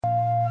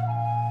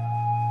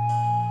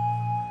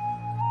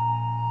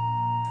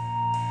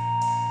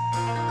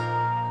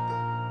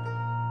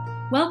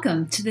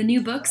Welcome to the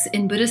New Books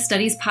in Buddhist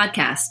Studies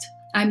podcast.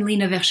 I'm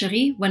Lena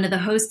Verchery, one of the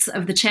hosts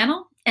of the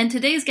channel, and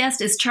today's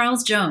guest is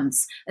Charles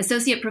Jones,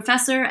 Associate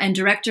Professor and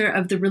Director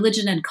of the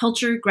Religion and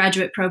Culture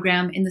Graduate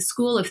Program in the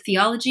School of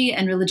Theology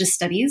and Religious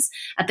Studies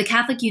at the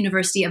Catholic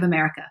University of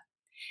America.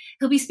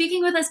 He'll be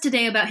speaking with us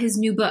today about his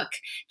new book,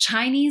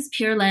 Chinese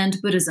Pure Land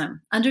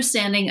Buddhism,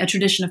 Understanding a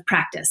Tradition of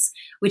Practice,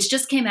 which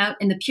just came out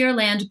in the Pure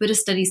Land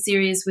Buddhist Studies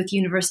series with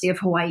University of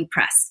Hawaii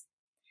Press.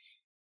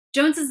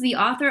 Jones is the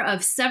author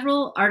of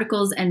several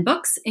articles and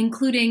books,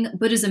 including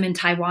Buddhism in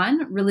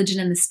Taiwan,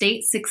 Religion in the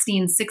State,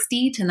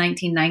 1660 to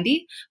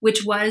 1990,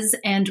 which was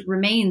and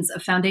remains a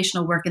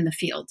foundational work in the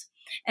field.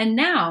 And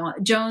now,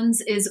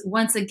 Jones is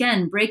once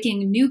again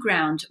breaking new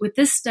ground with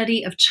this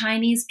study of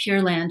Chinese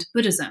Pure Land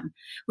Buddhism,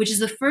 which is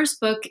the first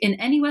book in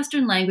any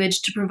Western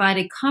language to provide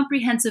a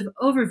comprehensive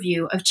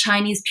overview of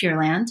Chinese Pure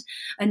Land,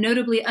 a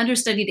notably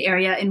understudied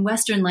area in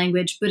Western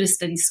language Buddhist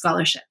studies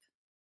scholarship.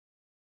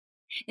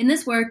 In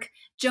this work,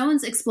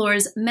 Jones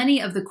explores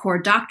many of the core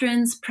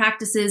doctrines,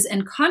 practices,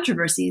 and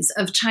controversies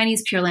of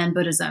Chinese Pure Land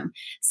Buddhism,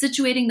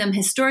 situating them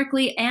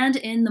historically and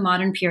in the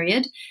modern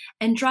period,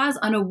 and draws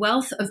on a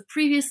wealth of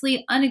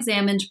previously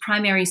unexamined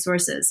primary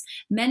sources,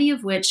 many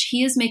of which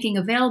he is making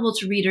available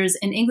to readers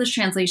in English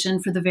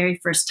translation for the very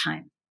first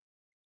time.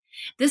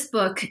 This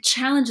book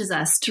challenges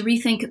us to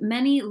rethink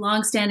many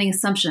long-standing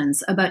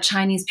assumptions about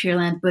Chinese Pure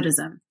Land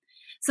Buddhism.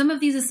 Some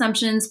of these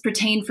assumptions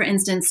pertain, for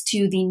instance,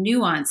 to the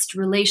nuanced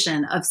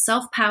relation of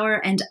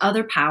self-power and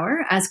other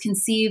power as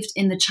conceived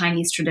in the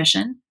Chinese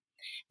tradition,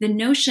 the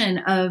notion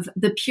of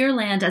the Pure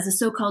Land as a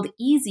so-called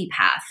easy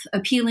path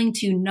appealing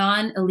to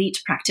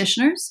non-elite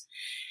practitioners,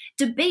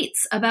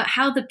 debates about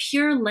how the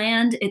Pure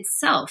Land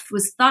itself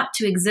was thought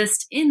to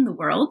exist in the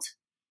world,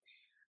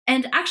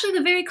 and actually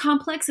the very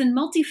complex and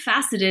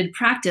multifaceted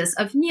practice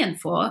of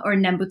Nianfo, or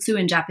Nembutsu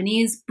in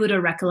Japanese,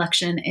 Buddha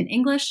recollection in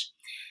English,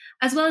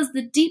 as well as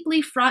the deeply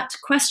fraught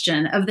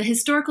question of the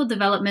historical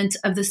development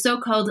of the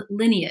so-called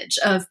lineage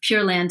of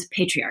Pure Land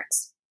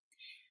patriarchs.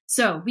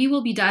 So we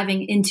will be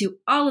diving into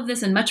all of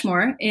this and much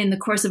more in the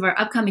course of our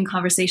upcoming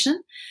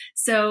conversation.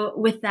 So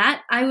with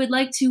that, I would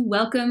like to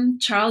welcome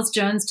Charles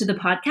Jones to the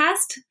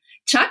podcast.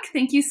 Chuck,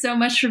 thank you so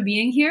much for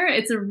being here.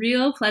 It's a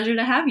real pleasure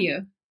to have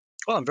you.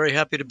 Well, I'm very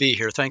happy to be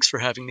here. Thanks for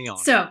having me on.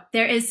 So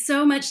there is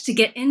so much to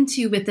get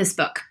into with this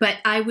book, but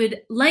I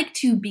would like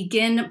to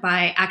begin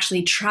by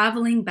actually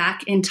traveling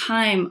back in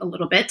time a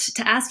little bit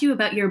to ask you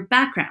about your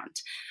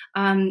background.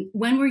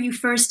 When were you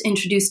first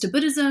introduced to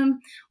Buddhism?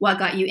 What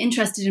got you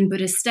interested in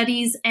Buddhist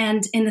studies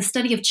and in the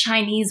study of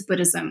Chinese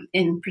Buddhism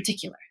in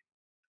particular?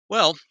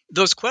 Well,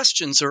 those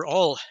questions are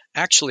all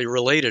actually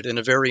related in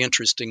a very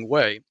interesting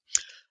way.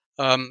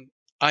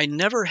 I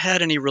never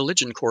had any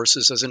religion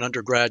courses as an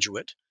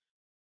undergraduate.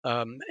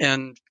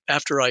 And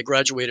after I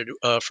graduated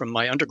from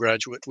my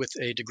undergraduate with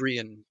a degree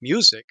in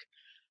music,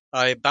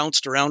 I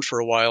bounced around for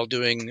a while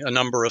doing a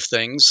number of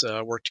things,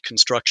 worked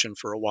construction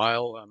for a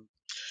while.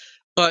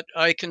 But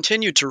I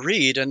continued to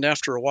read, and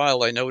after a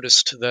while I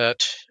noticed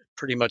that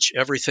pretty much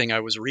everything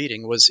I was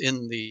reading was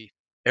in the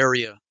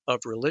area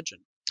of religion.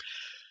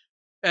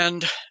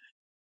 And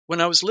when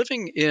I was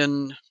living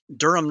in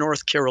Durham,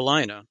 North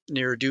Carolina,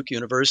 near Duke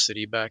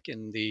University back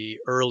in the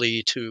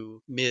early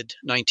to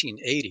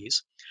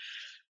mid-1980s,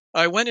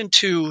 I went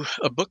into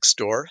a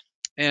bookstore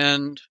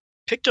and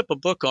picked up a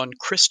book on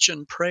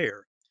Christian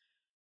prayer.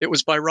 It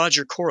was by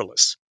Roger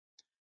Corliss,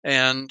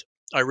 and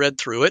I read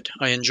through it.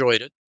 I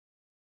enjoyed it.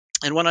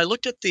 And when I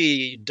looked at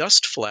the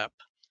dust flap,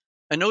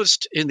 I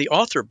noticed in the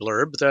author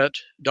blurb that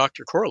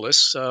Dr.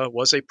 Corliss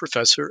was a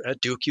professor at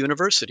Duke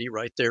University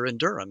right there in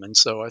Durham. And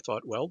so I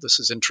thought, well,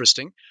 this is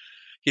interesting.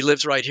 He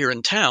lives right here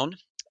in town.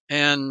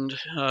 And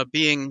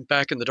being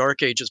back in the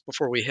dark ages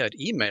before we had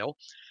email,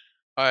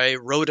 I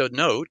wrote a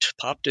note,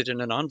 popped it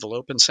in an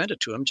envelope, and sent it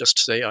to him just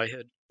to say I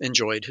had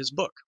enjoyed his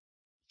book.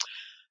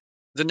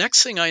 The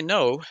next thing I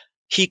know,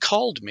 he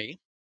called me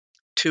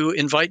to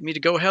invite me to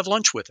go have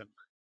lunch with him.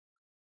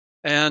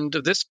 And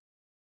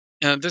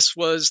this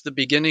was the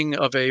beginning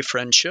of a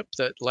friendship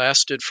that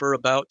lasted for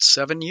about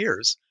 7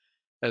 years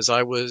as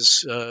I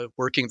was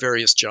working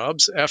various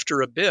jobs.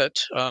 After a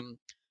bit,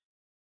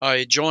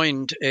 I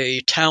joined a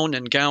town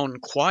and gown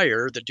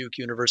choir that Duke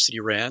University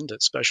ran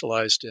that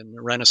specialized in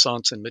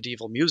Renaissance and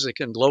medieval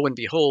music, and lo and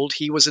behold,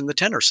 he was in the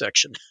tenor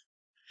section.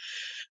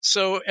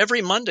 So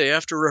every Monday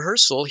after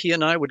rehearsal, he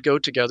and I would go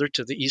together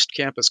to the East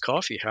Campus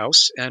Coffee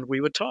House, and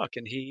we would talk,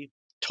 and he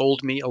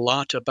told me a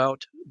lot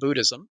about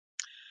Buddhism.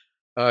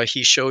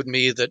 He showed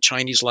me that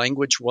Chinese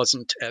language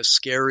wasn't as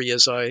scary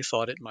as I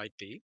thought it might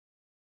be,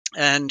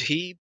 and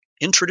he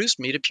introduced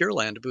me to Pure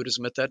Land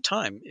Buddhism at that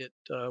time. It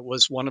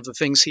was one of the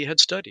things he had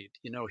studied.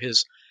 You know,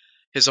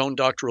 his own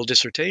doctoral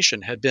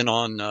dissertation had been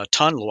on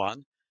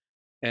Tanluan,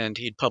 and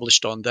he'd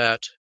published on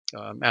that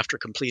after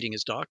completing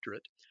his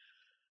doctorate.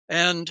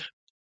 And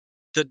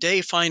the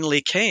day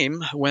finally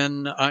came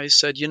when I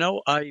said, you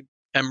know, I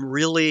am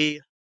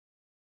really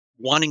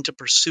wanting to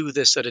pursue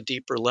this at a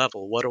deeper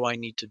level. What do I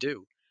need to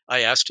do?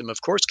 I asked him,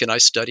 of course, can I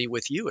study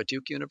with you at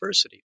Duke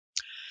University?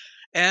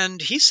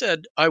 And he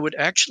said I would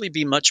actually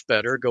be much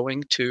better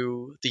going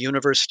to the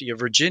University of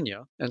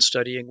Virginia and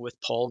studying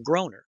with Paul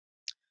Groner.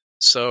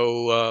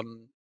 So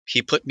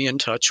he put me in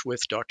touch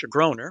with Dr.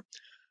 Groner,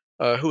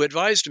 who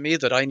advised me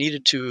that I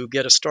needed to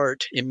get a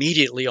start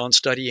immediately on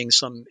studying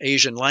some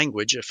Asian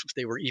language if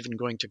they were even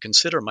going to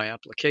consider my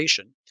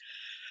application.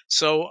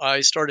 So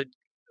I started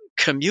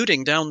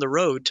commuting down the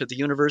road to the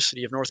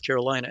University of North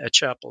Carolina at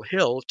Chapel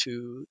Hill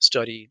to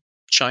study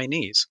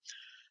Chinese.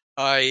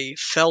 I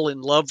fell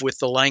in love with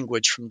the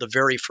language from the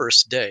very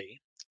first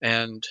day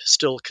and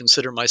still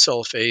consider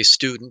myself a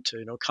student,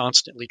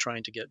 constantly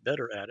trying to get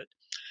better at it.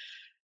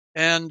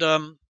 And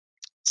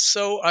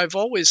so I've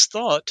always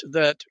thought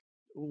that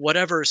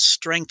whatever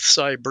strengths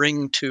I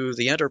bring to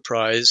the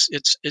enterprise,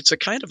 it's a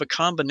kind of a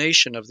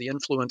combination of the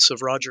influence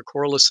of Roger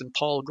Corliss and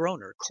Paul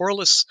Groner.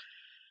 Corliss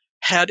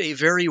had a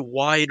very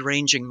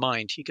wide-ranging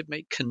mind. He could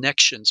make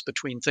connections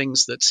between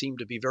things that seemed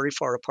to be very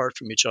far apart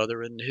from each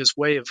other, and his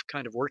way of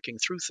kind of working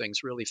through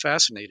things really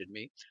fascinated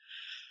me.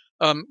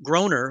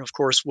 Groner, of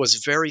course,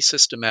 was very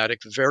systematic,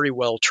 very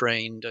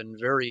well-trained, and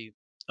very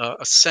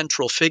a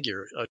central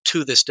figure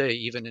to this day,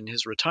 even in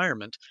his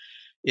retirement,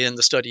 in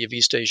the study of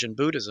East Asian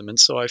Buddhism. And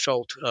so I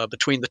felt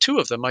between the two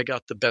of them, I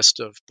got the best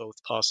of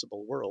both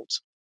possible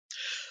worlds.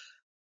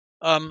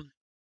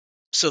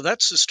 So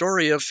that's the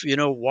story of,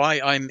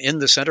 why I'm in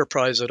this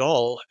enterprise at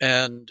all.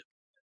 And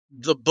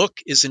the book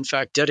is, in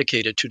fact,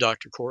 dedicated to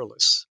Dr.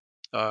 Corliss.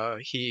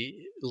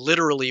 He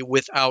literally,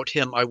 without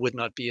him, I would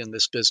not be in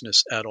this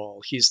business at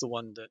all. He's the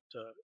one that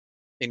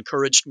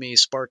encouraged me,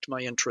 sparked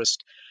my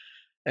interest,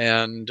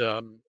 and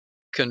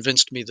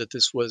convinced me that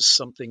this was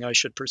something I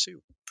should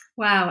pursue.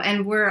 Wow.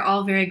 And we're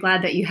all very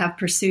glad that you have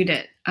pursued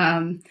it.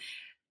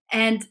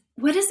 And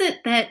what is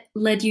it that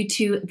led you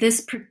to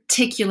this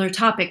particular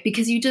topic?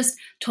 Because you just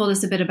told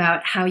us a bit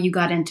about how you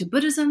got into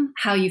Buddhism,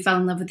 how you fell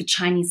in love with the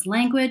Chinese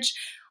language.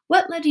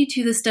 What led you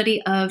to the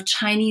study of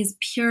Chinese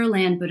Pure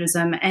Land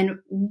Buddhism? And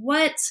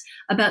what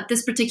about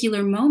this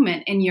particular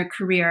moment in your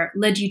career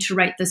led you to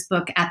write this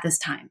book at this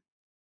time?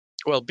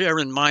 Well, bear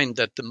in mind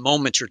that the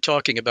moment you're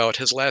talking about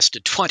has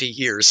lasted 20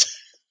 years.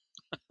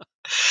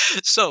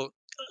 So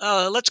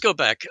let's go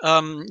back.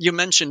 You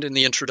mentioned in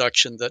the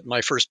introduction that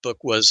my first book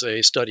was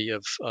a study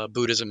of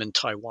Buddhism in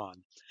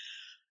Taiwan.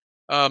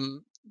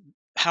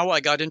 How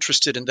I got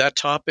interested in that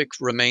topic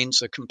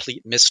remains a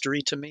complete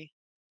mystery to me.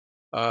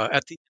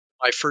 At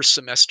my first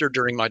semester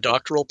during my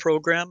doctoral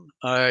program,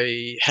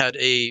 I had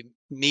a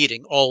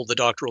meeting, all the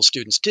doctoral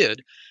students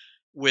did,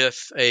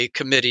 with a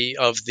committee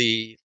of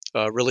the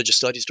religious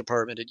studies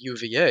department at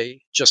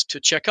UVA just to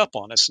check up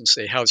on us and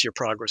say, how's your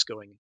progress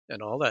going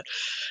and all that.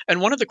 And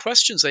one of the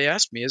questions they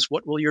asked me is,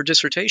 what will your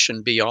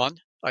dissertation be on?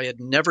 I had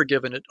never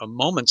given it a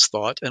moment's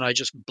thought, and I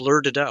just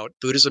blurted out,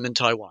 Buddhism in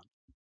Taiwan.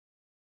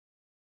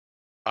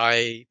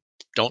 I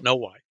don't know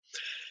why,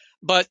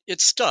 but it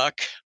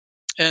stuck.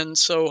 And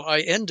so I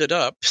ended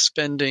up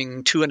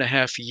spending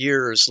 2.5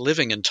 years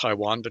living in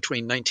Taiwan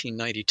between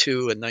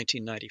 1992 and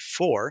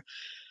 1994,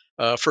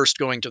 first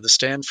going to the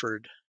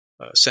Stanford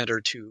Center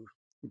to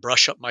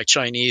brush up my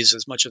Chinese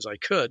as much as I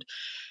could,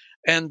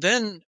 and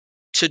then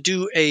to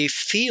do a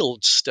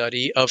field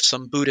study of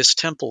some Buddhist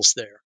temples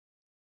there.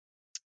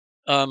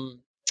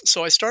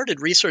 So I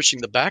started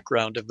researching the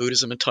background of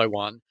Buddhism in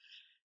Taiwan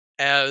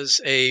as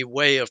a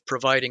way of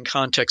providing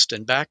context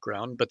and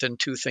background, but then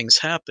two things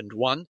happened.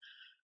 One,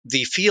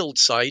 the field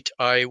site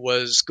I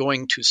was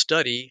going to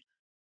study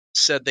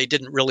said they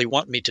didn't really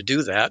want me to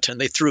do that, and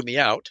they threw me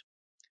out.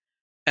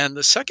 And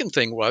the second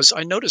thing was,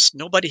 I noticed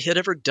nobody had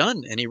ever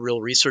done any real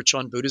research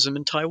on Buddhism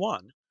in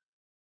Taiwan.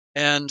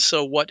 And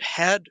so what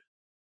had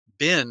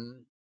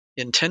been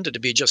intended to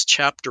be just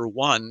chapter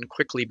 1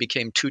 quickly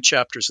became 2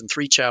 chapters and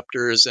 3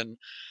 chapters. And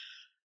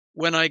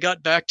when I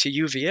got back to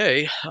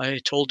UVA, I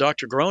told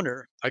Dr.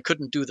 Groner I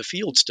couldn't do the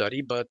field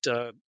study, but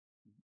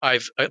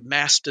I've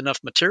amassed enough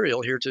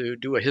material here to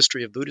do a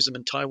history of Buddhism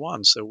in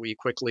Taiwan. So we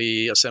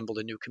quickly assembled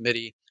a new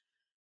committee,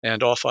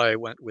 and off I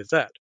went with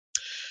that.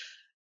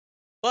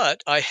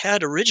 But I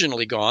had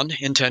originally gone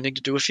intending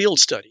to do a field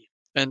study.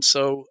 And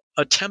so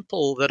a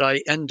temple that I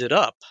ended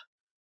up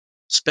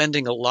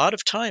spending a lot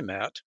of time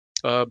at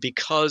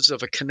because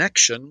of a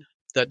connection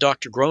that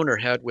Dr. Groner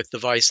had with the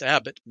vice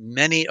abbot.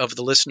 Many of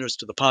the listeners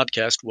to the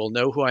podcast will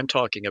know who I'm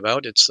talking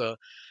about. It's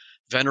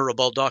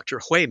Venerable Dr.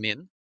 Hui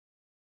Min.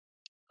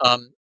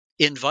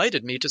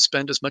 Invited me to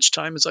spend as much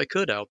time as I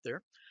could out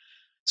there.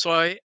 So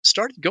I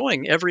started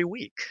going every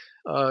week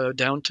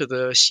down to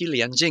the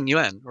Xilian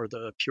Jingyuan, or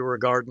the Pure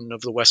Garden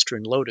of the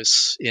Western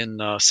Lotus in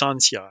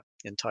Sanxia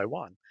in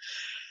Taiwan.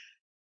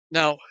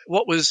 Now,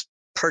 what was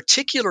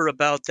particular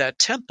about that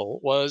temple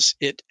was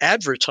it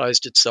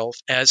advertised itself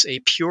as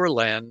a Pure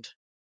Land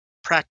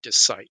practice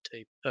site,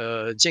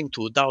 a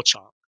Jingtu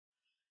Daochang.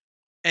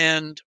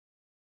 And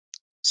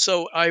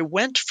so I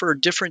went for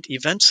different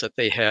events that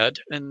they had,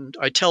 and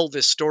I tell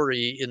this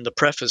story in the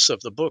preface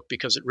of the book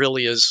because it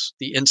really is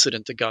the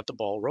incident that got the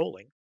ball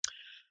rolling.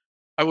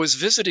 I was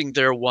visiting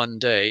there one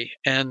day,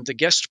 and the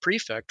guest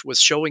prefect was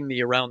showing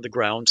me around the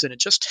grounds, and it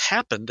just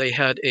happened they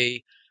had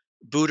a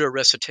Buddha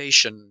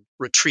recitation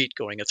retreat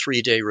going, a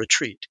 3-day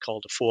retreat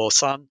called a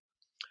Fuosan.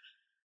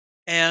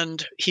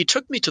 And he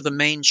took me to the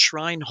main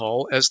shrine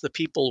hall as the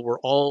people were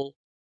all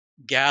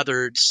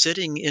gathered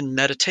sitting in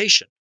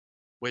meditation,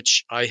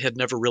 which I had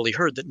never really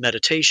heard that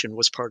meditation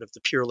was part of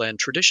the Pure Land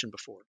tradition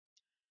before.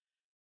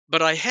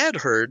 But I had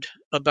heard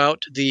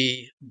about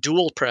the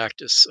dual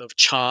practice of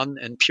Chan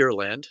and Pure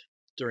Land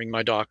during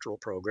my doctoral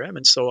program,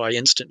 and so I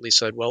instantly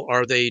said, well,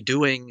 are they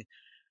doing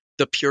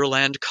the Pure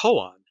Land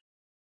koan?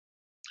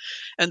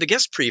 And the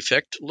guest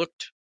prefect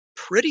looked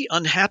pretty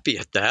unhappy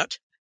at that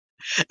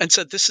and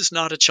said, this is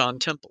not a Chan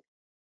temple.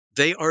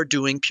 They are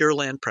doing Pure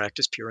Land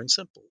practice, pure and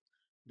simple.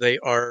 They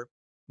are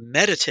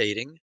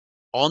meditating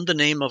on the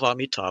name of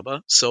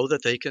Amitabha so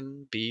that they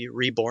can be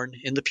reborn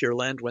in the Pure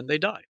Land when they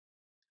die.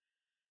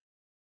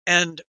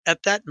 And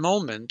at that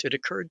moment, it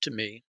occurred to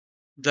me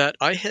that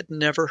I had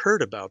never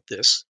heard about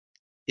this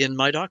in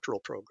my doctoral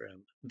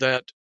program,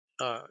 that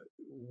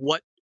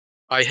what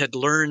I had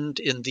learned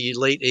in the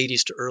late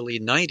 80s to early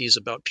 90s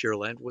about Pure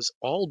Land was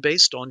all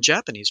based on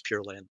Japanese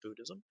Pure Land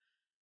Buddhism,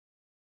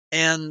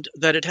 and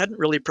that it hadn't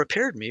really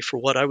prepared me for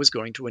what I was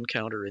going to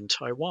encounter in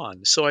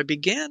Taiwan. So I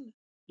began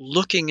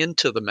looking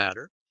into the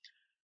matter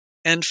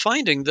and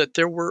finding that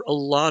there were a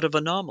lot of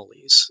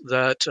anomalies,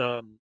 that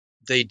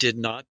they did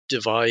not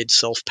divide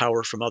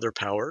self-power from other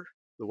power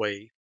the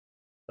way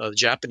the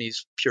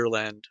Japanese Pure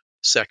Land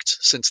sects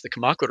since the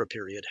Kamakura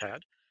period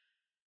had.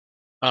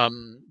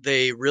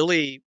 They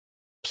really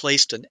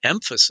placed an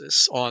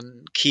emphasis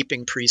on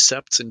keeping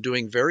precepts and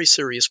doing very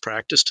serious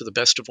practice to the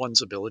best of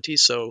one's ability.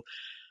 So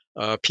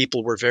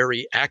people were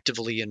very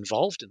actively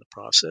involved in the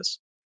process.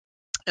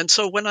 And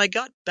so when I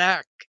got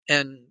back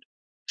and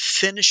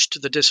finished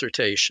the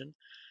dissertation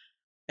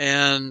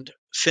and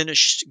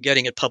finished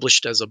getting it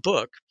published as a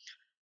book,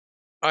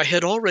 I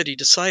had already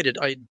decided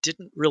I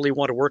didn't really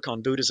want to work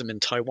on Buddhism in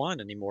Taiwan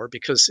anymore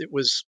because it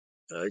was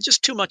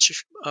just too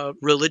much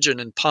religion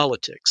and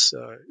politics,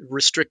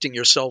 restricting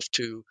yourself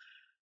to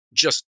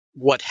just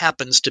what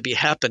happens to be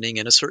happening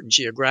in a certain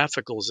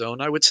geographical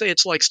zone. I would say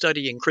it's like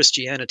studying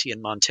Christianity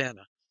in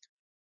Montana.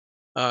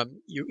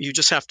 You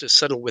just have to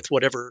settle with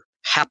whatever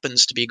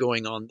happens to be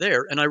going on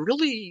there. And I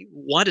really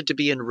wanted to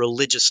be in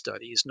religious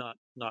studies,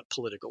 not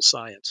political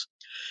science.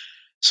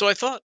 So I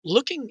thought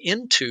looking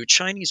into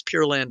Chinese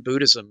Pure Land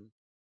Buddhism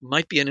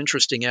might be an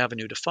interesting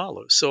avenue to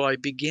follow. So I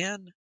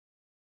began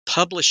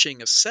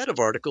publishing a set of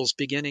articles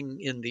beginning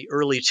in the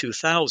early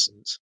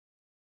 2000s,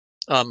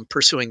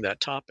 pursuing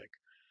that topic.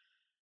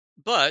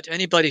 But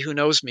anybody who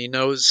knows me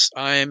knows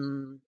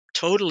I'm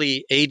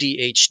totally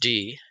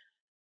ADHD.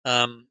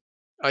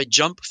 I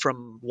jump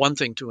from one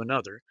thing to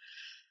another.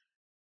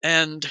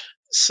 And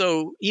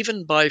so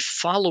even by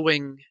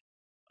following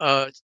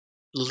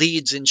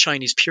leads in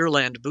Chinese Pure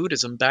Land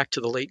Buddhism back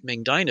to the late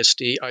Ming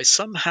Dynasty, I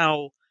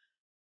somehow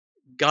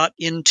got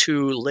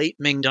into late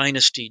Ming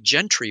Dynasty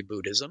gentry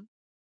Buddhism,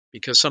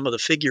 because some of the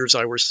figures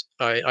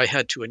I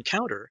had to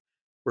encounter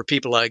were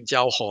people like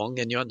Jiao Hong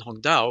and Yuan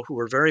Hongdao, who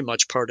were very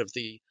much part of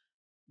the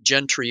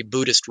gentry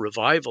Buddhist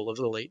revival of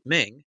the late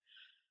Ming.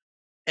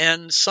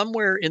 And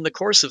somewhere in the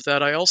course of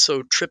that, I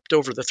also tripped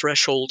over the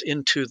threshold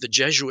into the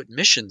Jesuit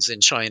missions in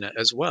China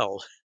as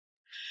well.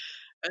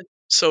 And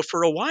so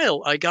for a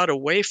while, I got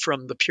away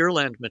from the Pure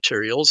Land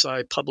materials.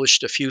 I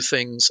published a few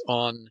things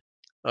on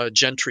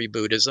gentry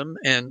Buddhism,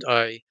 and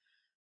I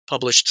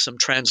published some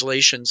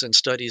translations and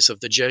studies of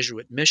the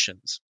Jesuit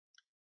missions.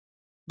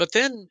 But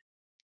then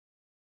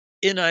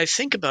in, I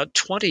think, about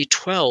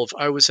 2012,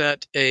 I was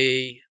at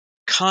a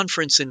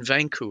conference in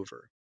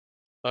Vancouver.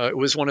 It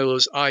was one of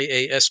those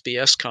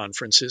IASBS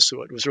conferences,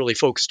 so it was really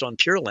focused on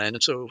Pure Land.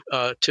 And so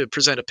to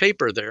present a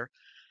paper there,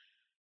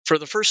 for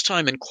the first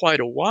time in quite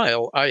a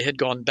while, I had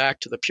gone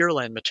back to the Pure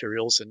Land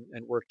materials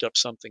and worked up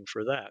something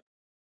for that.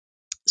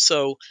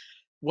 So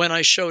when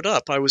I showed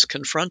up, I was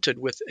confronted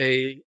with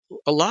a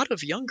lot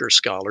of younger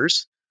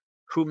scholars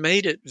who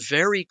made it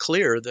very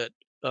clear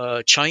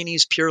that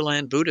Chinese Pure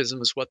Land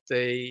Buddhism is what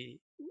they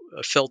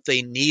felt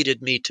they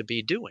needed me to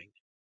be doing.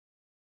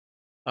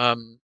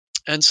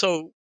 And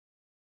so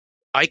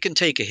I can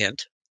take a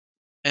hint,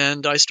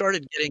 and I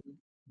started getting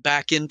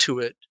back into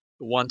it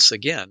once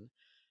again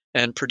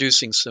and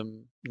producing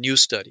some new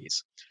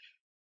studies.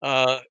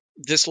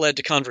 This led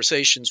to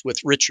conversations with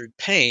Richard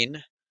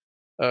Payne,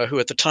 who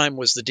at the time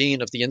was the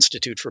dean of the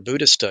Institute for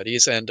Buddhist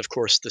Studies and, of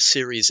course, the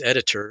series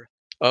editor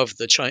of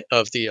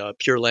the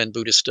Pure Land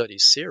Buddhist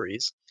Studies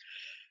series.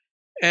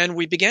 And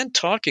we began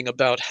talking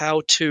about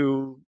how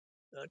to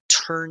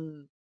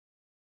turn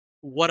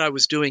what I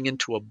was doing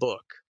into a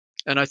book.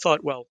 And I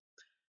thought, well,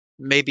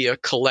 maybe a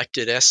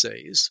collected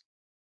essays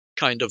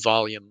kind of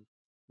volume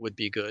would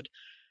be good.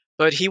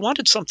 But he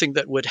wanted something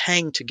that would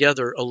hang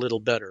together a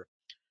little better.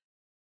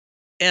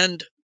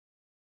 And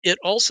it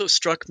also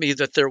struck me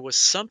that there was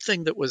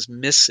something that was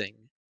missing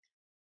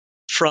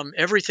from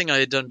everything I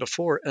had done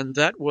before, and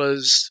that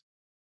was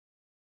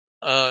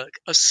a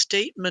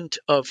statement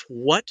of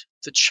what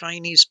the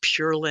Chinese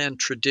Pure Land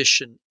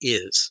tradition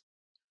is.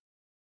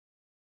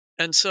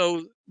 And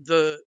so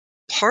the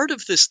part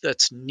of this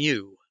that's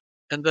new,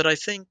 and that I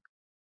think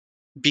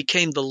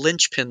became the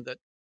linchpin that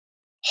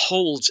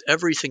holds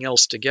everything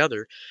else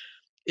together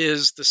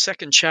is the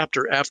second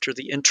chapter after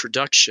the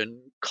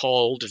introduction,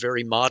 called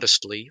very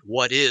modestly,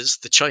 What is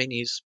the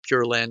Chinese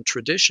Pure Land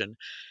Tradition?,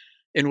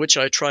 in which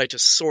I try to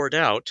sort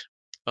out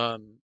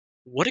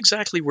what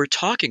exactly we're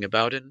talking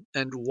about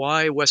and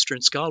why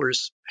Western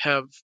scholars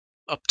have,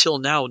 up till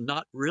now,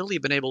 not really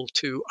been able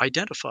to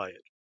identify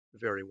it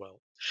very well.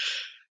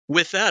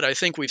 With that, I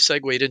think we've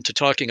segued into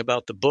talking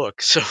about the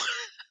book. So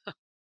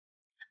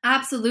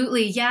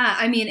Absolutely. Yeah.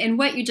 I mean, in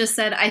what you just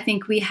said, I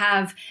think we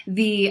have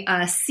the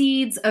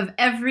seeds of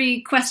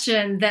every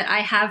question that I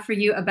have for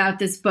you about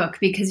this book,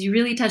 because you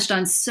really touched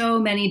on so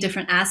many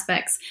different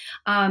aspects.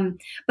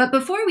 But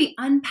before we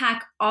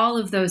unpack all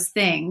of those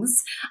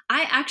things,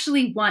 I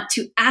actually want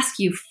to ask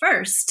you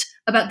first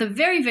about the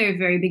very, very,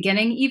 very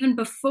beginning, even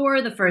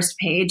before the first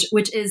page,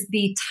 which is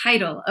the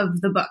title of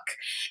the book.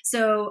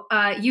 So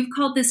you've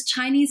called this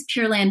Chinese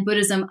Pure Land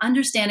Buddhism,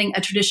 Understanding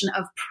a Tradition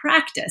of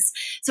Practice.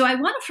 So I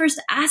want to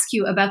first ask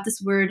you about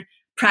this word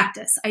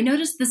practice. I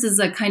noticed this is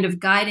a kind of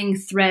guiding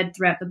thread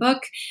throughout the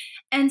book.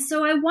 And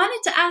so I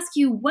wanted to ask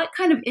you what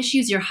kind of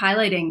issues you're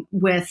highlighting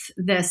with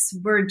this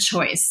word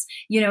choice,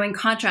 in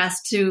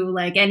contrast to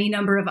like any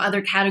number of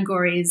other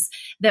categories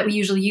that we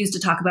usually use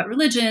to talk about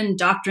religion,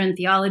 doctrine,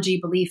 theology,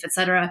 belief,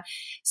 etc.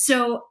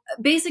 So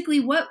basically,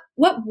 what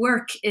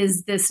work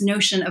is this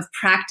notion of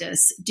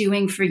practice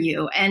doing for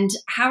you, and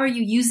how are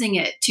you using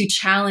it to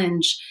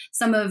challenge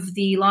some of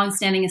the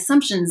longstanding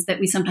assumptions that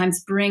we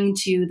sometimes bring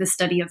to the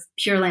study of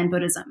Pure Land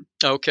Buddhism?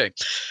 Okay.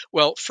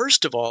 Well,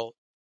 first of all,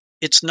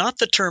 it's not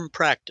the term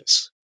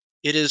practice.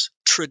 It is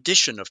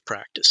tradition of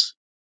practice.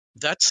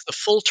 That's the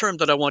full term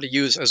that I want to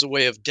use as a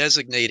way of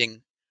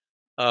designating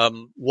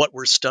what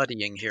we're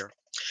studying here.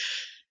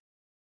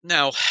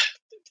 Now,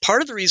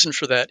 part of the reason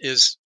for that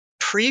is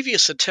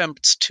previous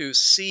attempts to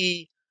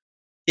see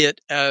it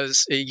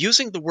as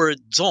using the word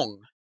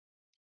zong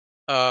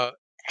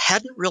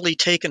hadn't really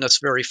taken us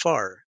very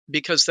far,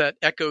 because that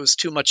echoes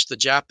too much the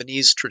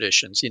Japanese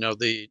traditions.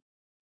 The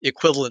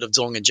equivalent of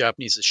zong in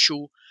Japanese is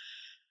shu.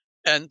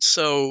 And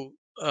so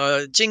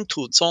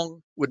Jingtu Zong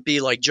would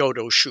be like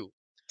Jodo Shu.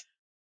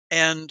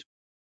 And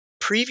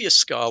previous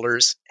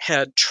scholars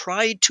had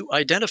tried to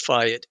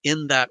identify it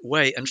in that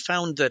way and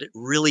found that it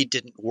really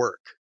didn't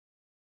work.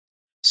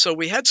 So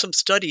we had some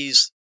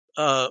studies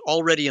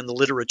already in the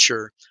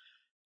literature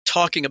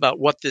talking about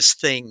what this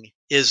thing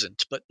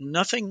isn't, but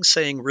nothing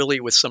saying really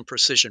with some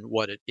precision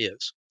what it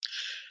is.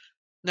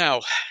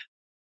 Now,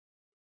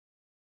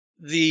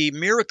 the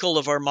miracle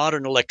of our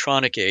modern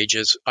electronic age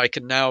is I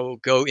can now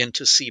go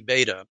into C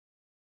beta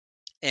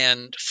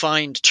and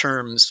find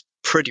terms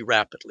pretty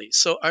rapidly.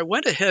 So I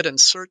went ahead and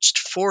searched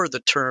for the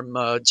term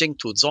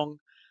Jingtu Zong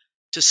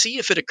to see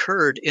if it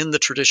occurred in the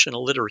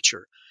traditional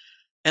literature.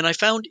 And I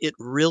found it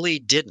really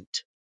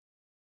didn't.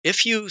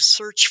 If you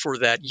search for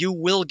that, you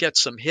will get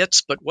some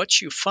hits, but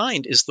what you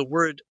find is the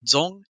word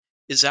zong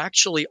is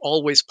actually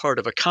always part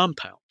of a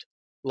compound,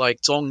 like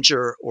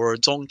zongzhi or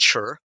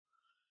zongchi.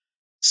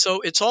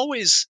 So it's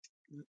always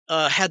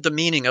had the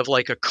meaning of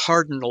like a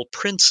cardinal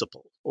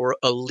principle or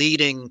a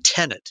leading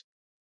tenet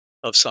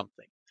of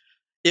something.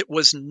 It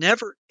was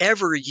never,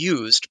 ever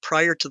used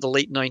prior to the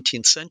late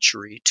 19th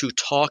century to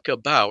talk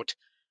about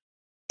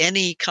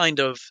any kind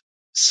of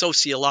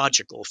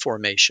sociological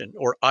formation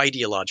or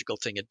ideological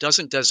thing. It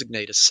doesn't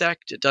designate a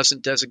sect. It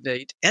doesn't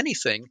designate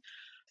anything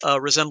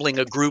resembling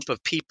a group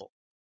of people.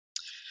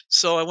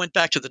 So I went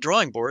back to the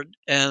drawing board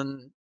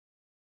and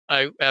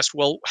I asked,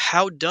 well,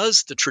 how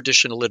does the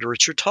traditional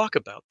literature talk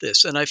about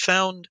this? And I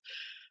found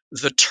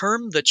the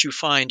term that you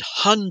find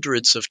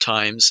hundreds of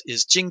times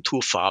is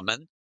Jingtu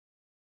Famen.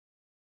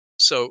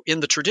 So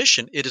in the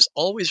tradition, it is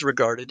always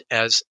regarded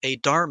as a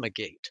Dharma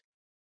gate.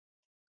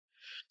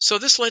 So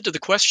this led to the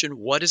question,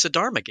 what is a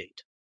Dharma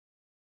gate?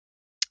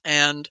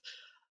 And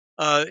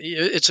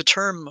it's a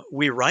term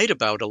we write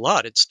about a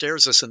lot. It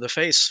stares us in the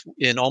face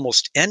in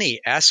almost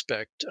any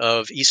aspect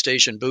of East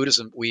Asian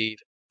Buddhism we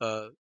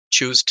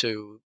choose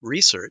to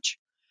research.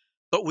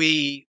 But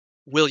we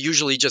will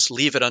usually just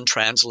leave it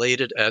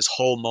untranslated as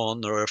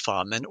Homon or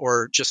Famen,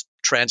 or just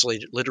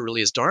translate it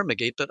literally as Dharma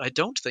gate. But I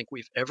don't think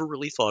we've ever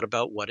really thought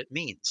about what it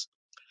means.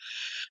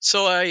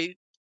 So I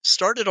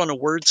started on a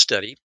word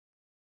study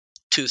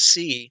to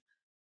see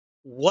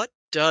what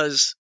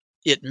does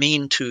it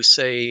mean to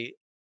say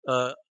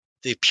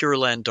the Pure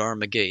Land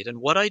Dharma gate.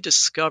 And what I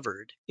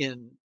discovered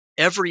in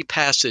every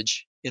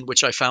passage in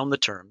which I found the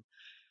term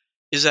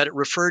is that it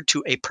referred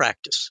to a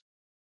practice.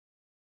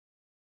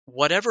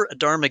 Whatever a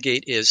Dharma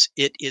gate is,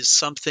 it is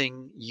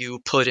something you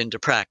put into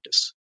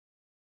practice.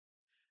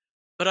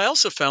 But I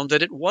also found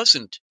that it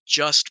wasn't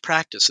just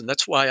practice, and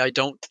that's why I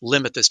don't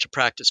limit this to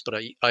practice, but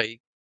I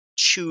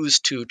choose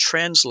to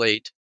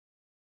translate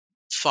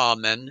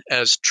Famen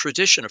as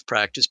tradition of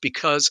practice,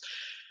 because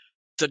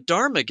the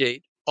Dharma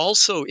gate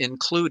also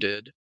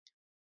included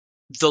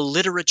the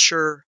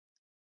literature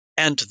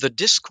and the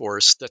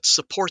discourse that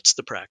supports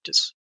the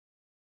practice.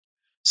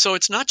 So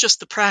it's not just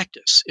the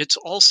practice, it's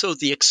also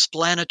the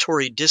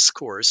explanatory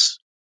discourse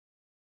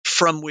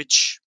from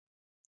which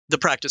the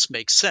practice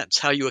makes sense,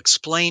 how you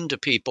explain to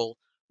people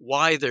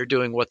why they're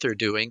doing what they're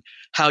doing,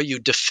 how you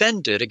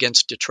defend it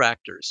against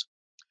detractors.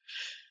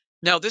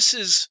 Now, this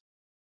is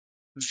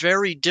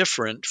very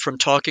different from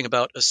talking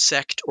about a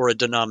sect or a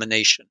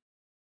denomination.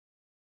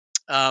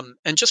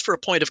 And just for a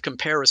point of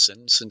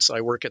comparison, since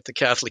I work at the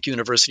Catholic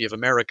University of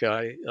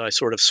America, I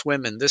sort of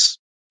swim in this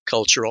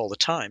culture all the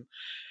time.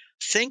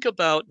 Think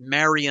about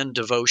Marian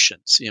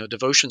devotions,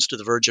 devotions to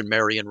the Virgin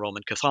Mary in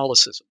Roman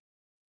Catholicism.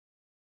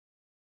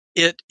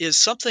 It is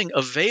something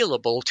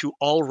available to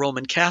all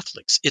Roman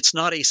Catholics. It's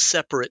not a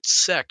separate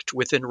sect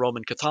within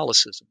Roman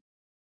Catholicism.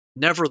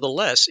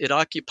 Nevertheless, it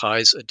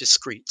occupies a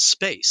discrete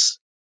space.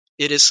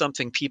 It is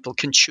something people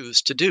can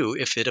choose to do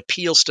if it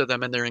appeals to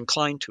them and they're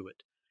inclined to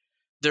it.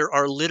 There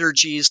are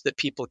liturgies that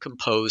people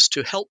compose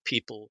to help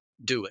people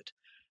do it.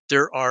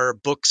 There are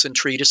books and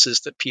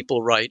treatises that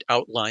people write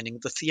outlining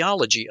the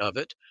theology of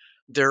it.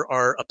 There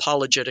are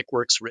apologetic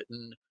works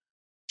written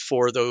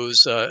for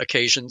those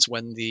occasions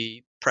when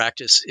the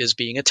practice is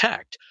being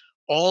attacked.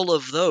 All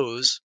of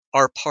those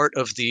are part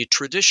of the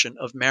tradition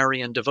of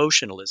Marian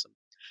devotionalism.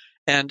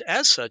 And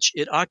as such,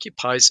 it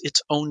occupies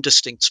its own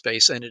distinct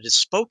space, and it is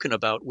spoken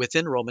about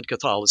within Roman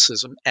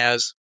Catholicism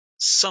as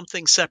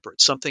something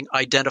separate, something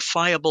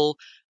identifiable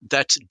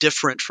that's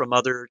different from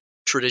other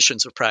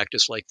traditions of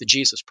practice like the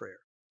Jesus prayer.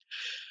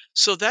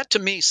 So that to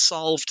me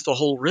solved the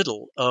whole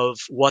riddle of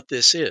what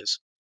this is.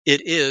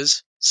 It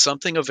is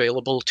something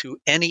available to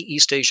any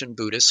East Asian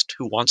Buddhist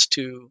who wants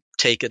to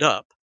take it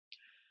up.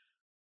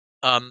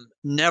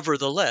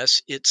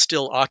 Nevertheless, it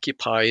still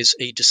occupies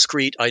a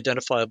discrete,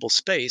 identifiable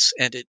space,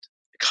 and it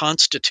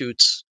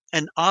constitutes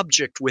an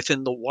object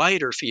within the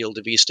wider field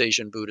of East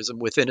Asian Buddhism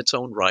within its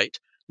own right,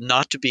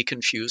 not to be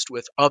confused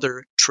with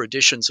other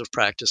traditions of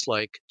practice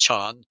like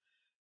Chan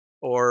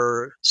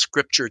or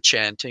scripture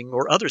chanting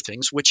or other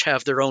things which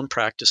have their own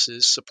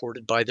practices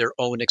supported by their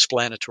own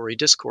explanatory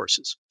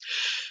discourses.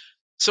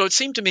 So it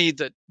seemed to me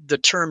that the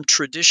term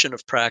tradition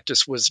of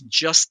practice was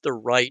just the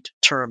right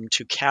term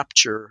to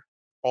capture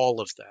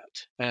all of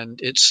that. And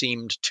it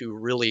seemed to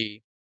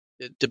really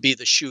to be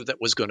the shoe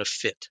that was going to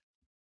fit.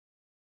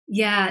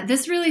 Yeah,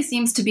 this really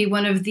seems to be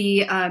one of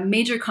the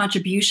major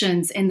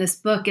contributions in this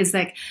book is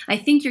that I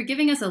think you're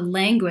giving us a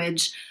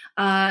language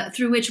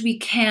through which we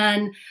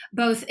can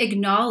both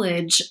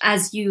acknowledge,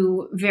 as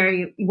you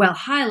very well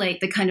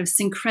highlight, the kind of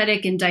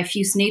syncretic and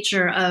diffuse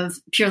nature of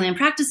Pure Land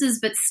practices,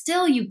 but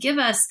still you give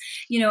us,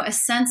 a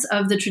sense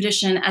of the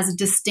tradition as a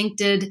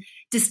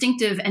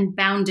distinctive and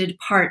bounded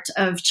part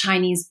of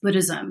Chinese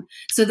Buddhism.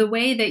 So the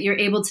way that you're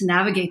able to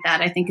navigate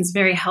that, I think, is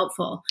very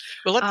helpful.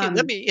 Well,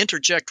 let me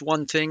interject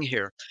one thing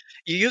here.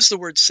 You use the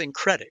word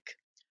syncretic,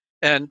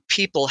 and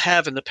people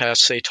have in the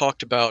past, say,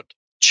 talked about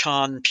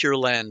Chan Pure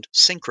Land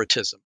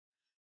syncretism.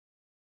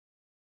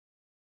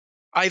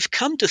 I've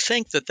come to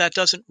think that that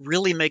doesn't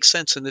really make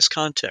sense in this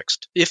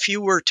context. If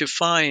you were to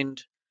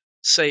find,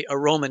 say, a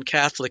Roman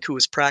Catholic who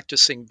was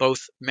practicing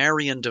both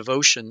Marian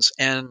devotions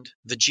and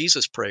the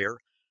Jesus prayer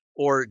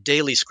or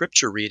daily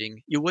scripture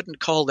reading, you wouldn't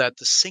call that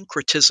the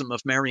syncretism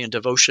of Marian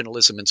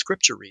devotionalism and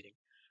scripture reading.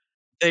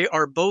 They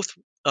are both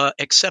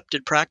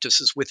accepted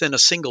practices within a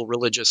single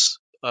religious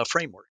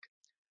framework.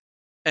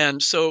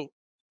 And so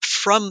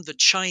from the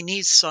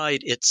Chinese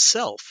side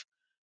itself,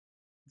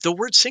 the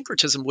word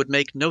syncretism would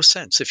make no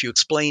sense if you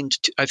explained,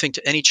 I think,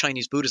 to any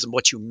Chinese Buddhism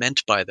what you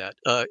meant by that,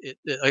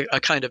 a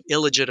kind of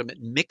illegitimate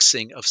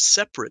mixing of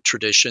separate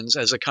traditions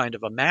as a kind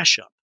of a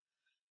mashup.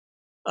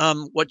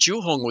 What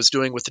Zhu Hong was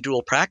doing with the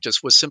dual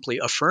practice was simply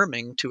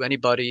affirming to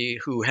anybody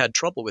who had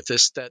trouble with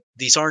this that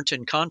these aren't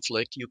in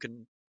conflict. You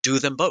can do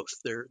them both.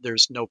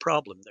 There's no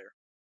problem there.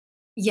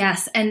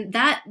 Yes, and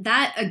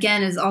that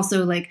again is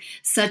also like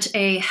such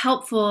a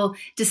helpful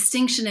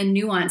distinction and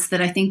nuance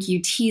that I think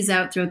you tease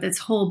out throughout this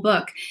whole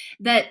book.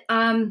 That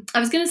I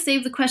was going to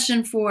save the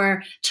question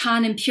for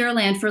Chan and Pure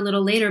Land for a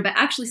little later, but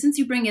actually, since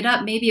you bring it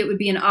up, maybe it would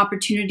be an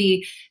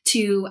opportunity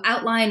to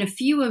outline a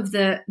few of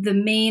the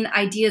main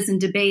ideas and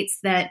debates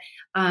that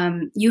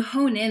you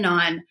hone in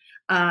on.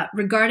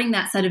 Regarding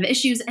that set of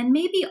issues, and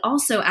maybe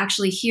also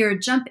actually here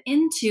jump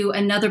into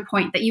another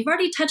point that you've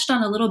already touched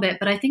on a little bit,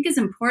 but I think is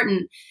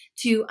important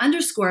to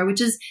underscore, which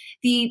is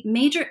the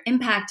major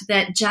impact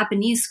that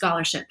Japanese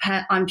scholarship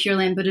on Pure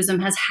Land Buddhism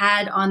has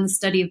had on the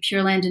study of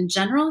Pure Land in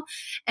general,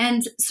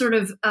 and sort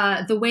of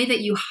the way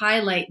that you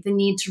highlight the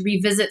need to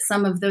revisit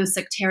some of those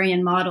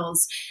sectarian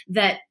models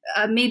that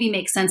maybe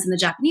make sense in the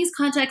Japanese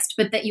context,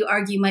 but that you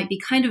argue might be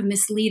kind of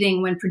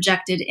misleading when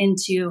projected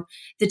into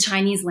the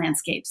Chinese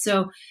landscape.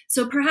 So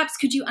perhaps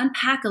could you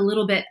unpack a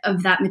little bit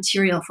of that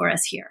material for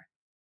us here?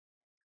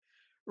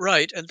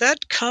 Right, and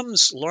that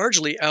comes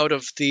largely out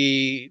of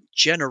the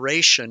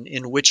generation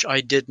in which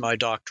I did my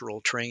doctoral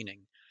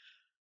training.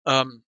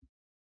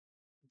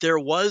 There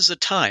was a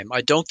time, I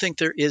don't think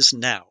there is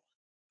now,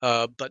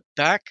 but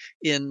back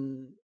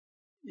from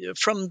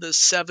the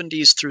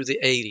 70s through the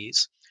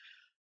 80s,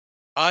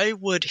 I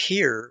would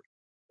hear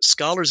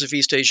scholars of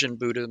East Asian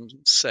Buddhism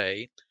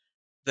say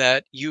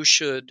that you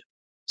should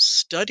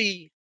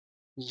study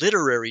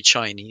literary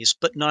Chinese,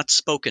 but not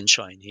spoken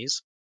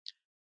Chinese,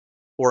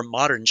 or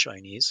modern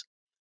Chinese,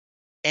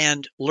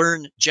 and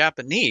learn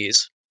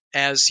Japanese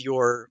as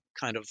your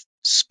kind of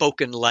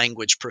spoken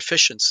language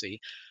proficiency.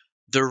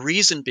 The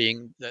reason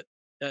being that,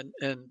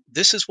 and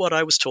this is what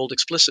I was told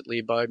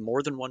explicitly by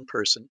more than one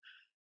person,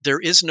 there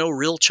is no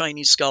real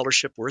Chinese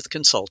scholarship worth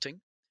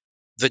consulting.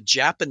 The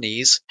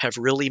Japanese have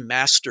really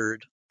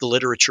mastered the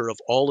literature of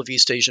all of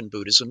East Asian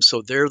Buddhism,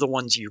 so they're the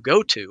ones you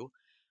go to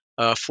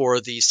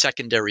for the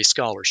secondary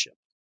scholarship.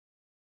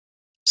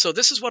 So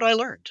this is what I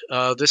learned.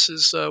 This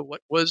is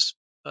what was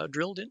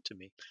drilled into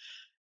me.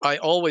 I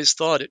always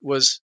thought it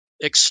was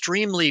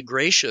extremely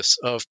gracious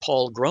of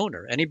Paul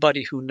Groner.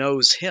 Anybody who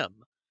knows him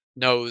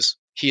knows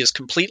he is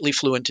completely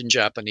fluent in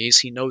Japanese.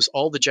 He knows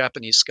all the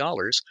Japanese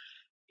scholars.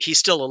 He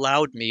still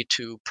allowed me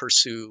to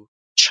pursue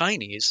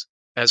Chinese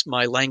as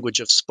my language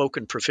of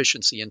spoken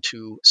proficiency and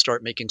to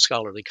start making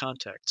scholarly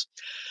contacts.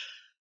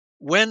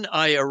 When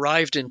I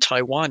arrived in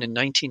Taiwan in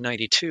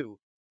 1992,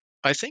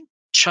 I think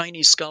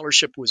Chinese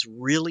scholarship was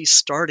really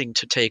starting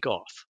to take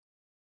off.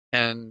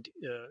 And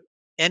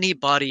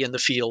anybody in the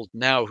field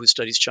now who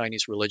studies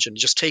Chinese religion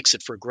just takes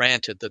it for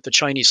granted that the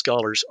Chinese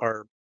scholars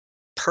are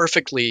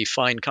perfectly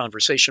fine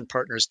conversation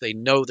partners. They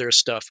know their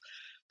stuff.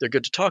 They're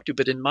good to talk to.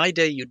 But in my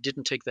day, you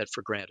didn't take that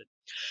for granted.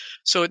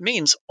 So it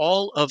means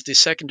all of the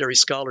secondary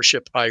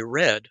scholarship I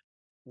read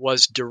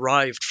was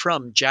derived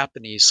from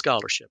Japanese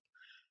scholarship.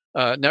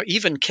 Now,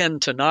 even Ken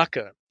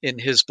Tanaka, in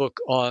his book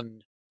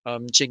on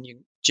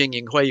Jingying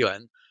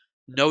Huiyuan,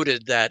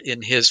 noted that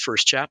in his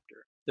first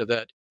chapter,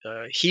 that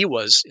he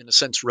was, in a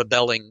sense,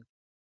 rebelling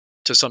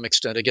to some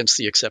extent against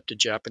the accepted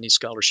Japanese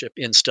scholarship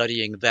in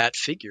studying that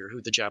figure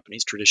who the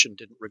Japanese tradition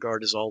didn't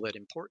regard as all that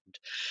important.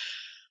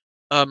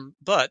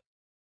 But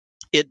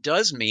it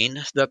does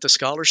mean that the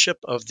scholarship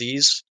of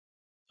these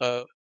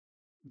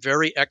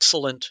very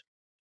excellent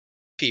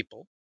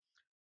people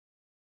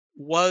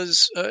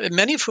was,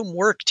 many of whom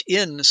worked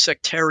in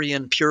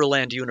sectarian Pure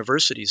Land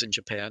universities in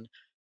Japan,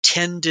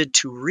 tended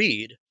to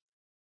read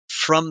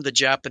from the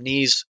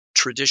Japanese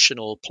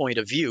traditional point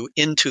of view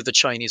into the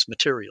Chinese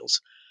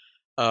materials.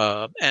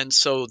 And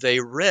so they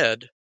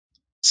read,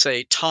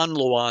 say, Tan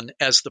Luan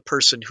as the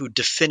person who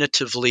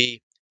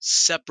definitively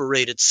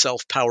separated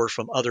self-power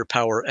from other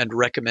power and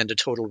recommended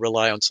total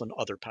reliance on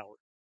other power.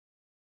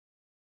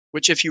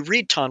 Which, if you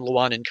read Tan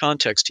Luan in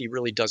context, he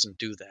really doesn't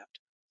do that.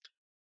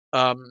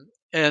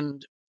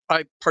 And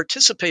I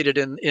participated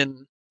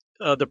in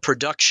the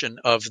production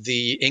of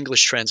the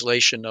English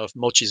translation of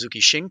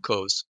Mochizuki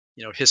Shinko's,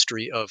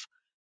 history of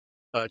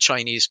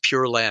Chinese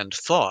Pure Land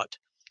thought.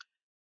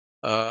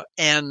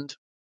 And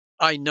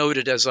I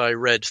noted as I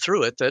read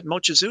through it that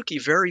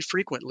Mochizuki very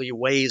frequently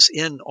weighs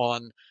in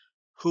on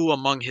who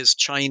among his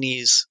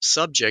Chinese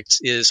subjects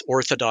is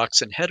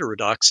orthodox and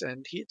heterodox,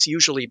 and it's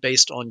usually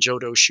based on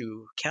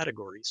Jodoshu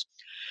categories.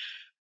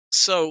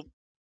 So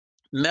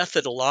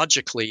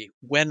methodologically,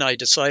 when I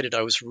decided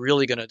I was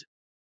really going to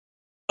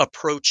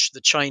approach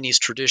the Chinese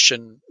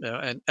tradition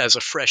and as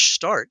a fresh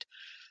start,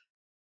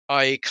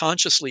 I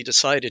consciously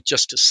decided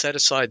just to set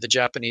aside the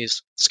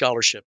Japanese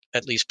scholarship,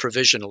 at least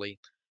provisionally,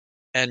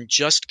 and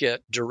just get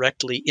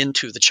directly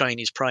into the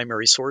Chinese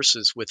primary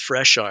sources with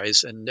fresh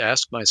eyes and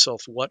ask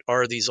myself, what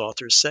are these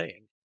authors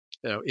saying,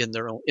 in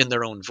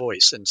their own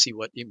voice, and see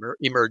what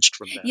emerged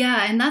from that.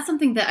 Yeah, and that's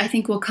something that I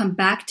think we'll come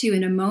back to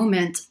in a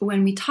moment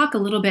when we talk a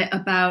little bit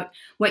about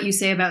what you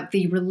say about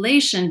the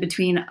relation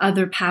between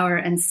other power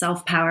and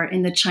self-power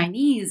in the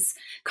Chinese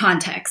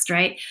context,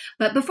 right?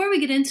 But before we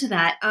get into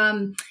that,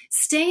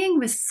 staying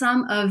with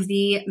some of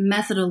the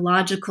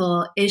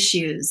methodological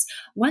issues,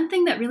 one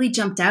thing that really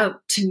jumped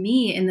out to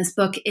me in this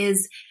book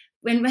is,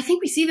 when I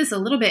think we see this a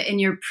little bit in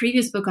your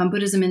previous book on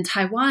Buddhism in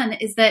Taiwan,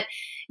 is that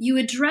you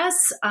address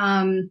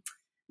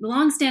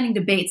longstanding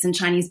debates in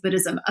Chinese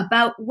Buddhism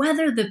about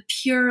whether the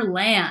Pure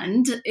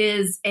Land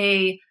is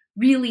a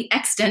really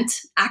extant,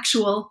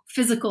 actual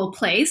physical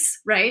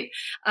place, right?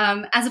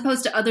 As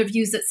opposed to other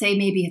views that say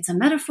maybe it's a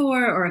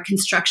metaphor or a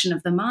construction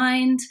of the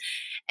mind.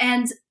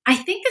 And I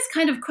think this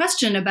kind of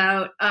question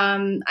about,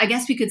 I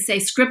guess we could say,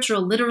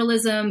 scriptural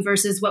literalism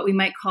versus what we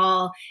might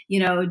call,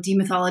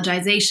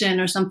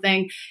 demythologization or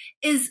something,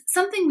 is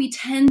something we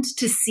tend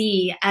to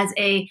see as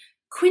a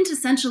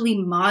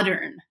quintessentially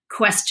modern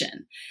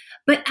question.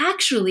 But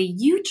actually,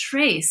 you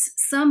trace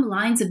some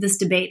lines of this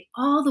debate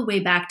all the way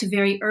back to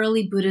very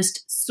early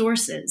Buddhist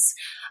sources.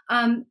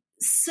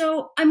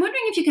 So I'm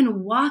wondering if you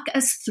can walk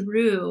us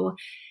through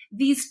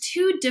these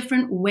two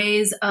different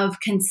ways of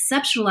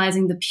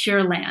conceptualizing the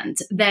Pure Land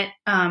that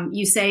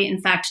you say, in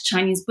fact,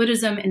 Chinese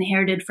Buddhism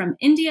inherited from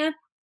India,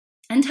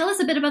 and tell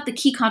us a bit about the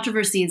key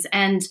controversies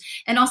and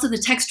also the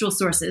textual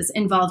sources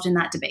involved in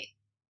that debate.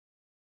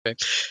 Okay.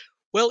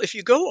 Well, if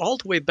you go all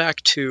the way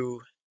back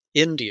to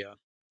India,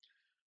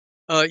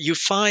 you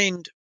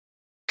find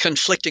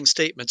conflicting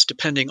statements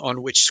depending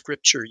on which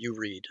scripture you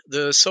read.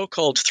 The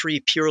so-called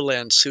three Pure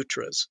Land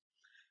Sutras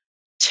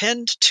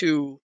tend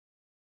to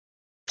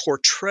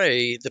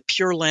portray the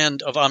Pure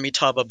Land of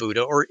Amitabha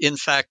Buddha, or in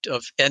fact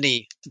of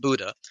any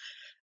Buddha,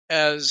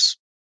 as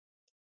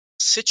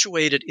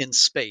situated in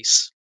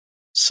space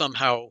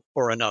somehow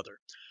or another.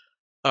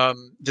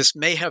 This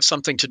may have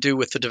something to do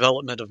with the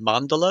development of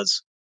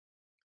mandalas,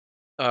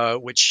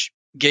 which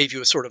gave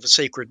you a sort of a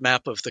sacred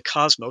map of the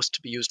cosmos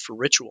to be used for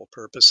ritual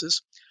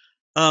purposes.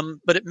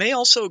 But it may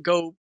also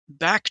go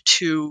back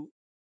to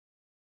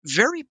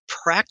very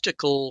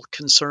practical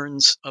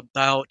concerns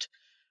about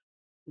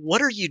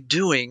what are you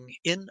doing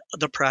in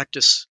the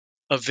practice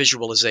of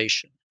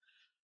visualization.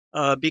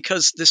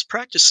 Because this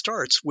practice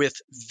starts with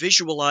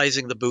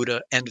visualizing the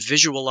Buddha and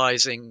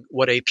visualizing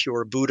what a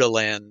pure Buddha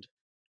land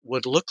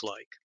would look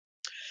like.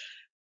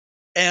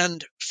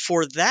 And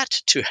for that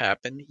to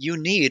happen, you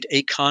need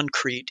a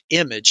concrete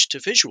image to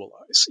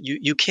visualize.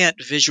 You can't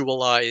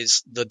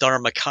visualize the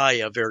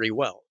Dharmakaya very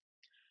well.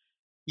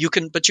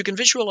 But you can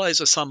visualize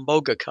a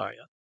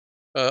Sambhogakaya,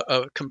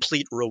 a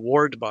complete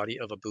reward body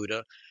of a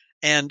Buddha,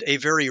 and a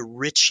very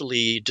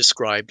richly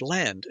described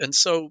land. And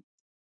so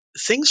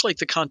things like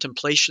the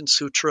Contemplation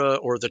Sutra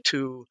or the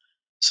two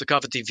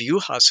Sakavati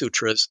Vyuha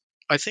Sutras,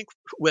 I think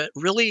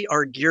really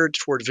are geared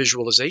toward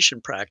visualization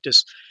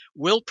practice,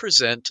 will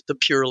present the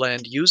Pure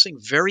Land using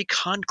very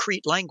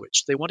concrete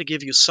language. They want to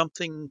give you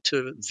something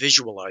to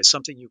visualize,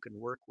 something you can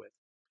work with.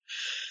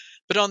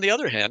 But on the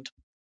other hand,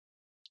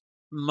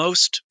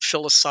 most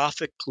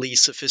philosophically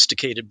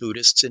sophisticated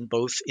Buddhists in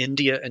both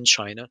India and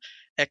China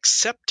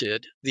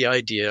accepted the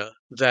idea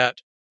that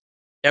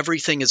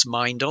everything is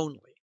mind only,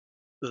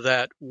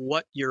 that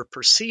what you're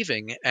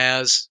perceiving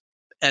as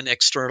an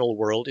external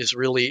world is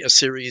really a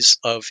series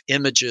of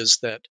images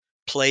that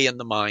play in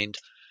the mind,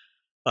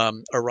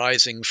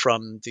 arising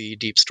from the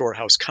deep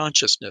storehouse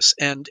consciousness,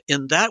 and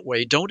in that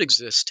way don't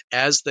exist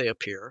as they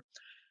appear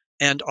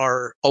and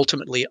are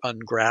ultimately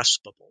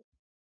ungraspable.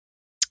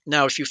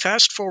 Now, if you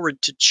fast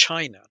forward to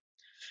China,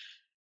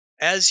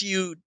 as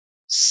you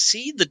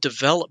see the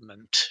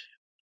development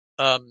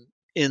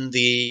in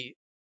the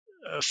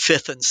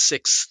 5th and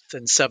 6th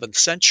and 7th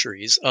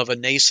centuries of a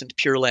nascent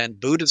Pure Land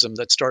Buddhism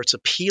that starts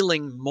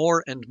appealing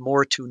more and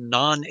more to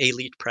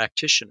non-elite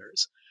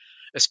practitioners,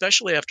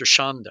 especially after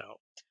Shandao.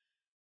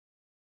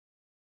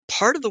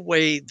 Part of the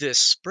way this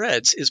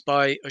spreads is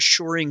by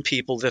assuring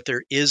people that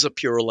there is a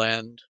Pure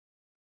Land,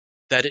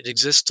 that it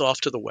exists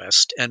off to the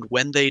west, and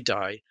when they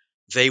die,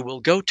 they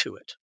will go to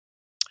it.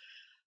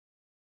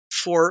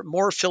 For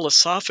more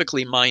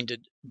philosophically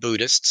minded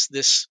Buddhists,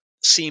 this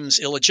seems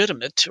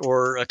illegitimate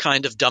or a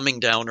kind of dumbing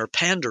down or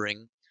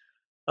pandering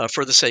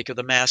for the sake of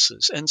the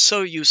masses. And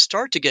so you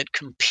start to get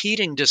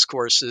competing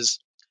discourses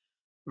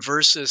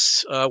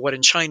versus what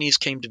in Chinese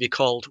came to be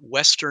called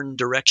Western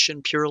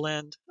Direction Pure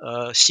Land,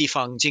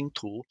 Xifang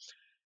Jingtu,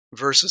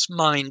 versus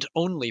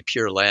mind-only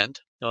Pure Land,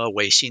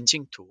 Weixin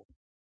Jingtu.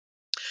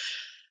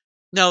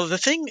 Now, the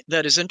thing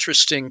that is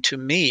interesting to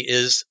me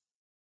is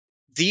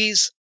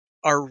these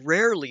are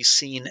rarely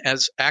seen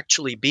as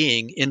actually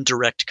being in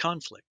direct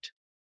conflict.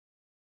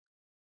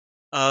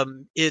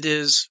 It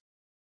is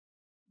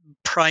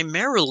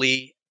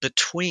primarily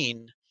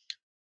between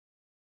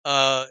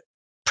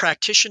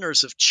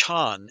practitioners of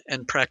Chan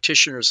and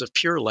practitioners of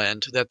Pure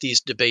Land that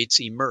these debates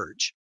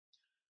emerge.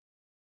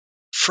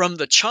 From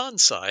the Chan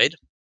side,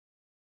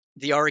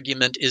 the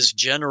argument is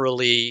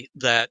generally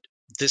that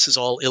this is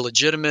all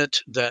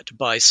illegitimate, that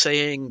by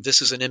saying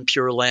this is an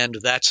impure land,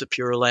 that's a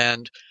pure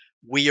land,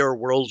 we are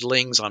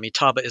worldlings,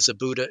 Amitabha is a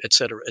Buddha,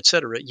 etc.,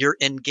 you're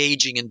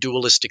engaging in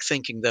dualistic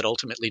thinking that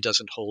ultimately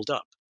doesn't hold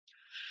up.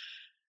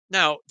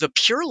 Now, the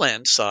Pure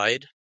Land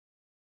side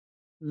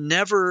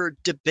never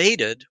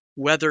debated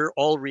whether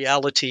all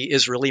reality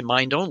is really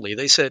mind only.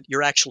 They said,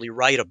 you're actually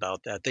right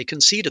about that. They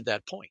conceded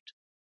that point.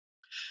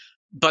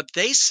 But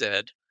they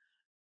said,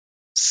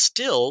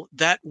 still,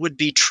 that would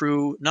be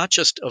true not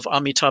just of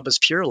Amitabha's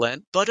Pure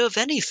Land, but of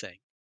anything.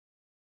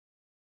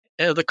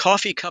 The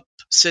coffee cup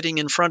sitting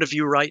in front of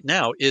you right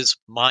now is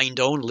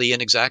mind only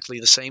in exactly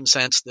the same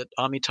sense that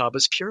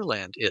Amitabha's Pure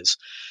Land is.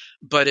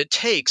 But it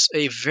takes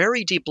a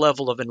very deep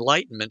level of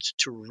enlightenment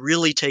to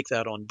really take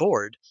that on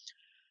board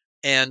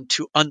and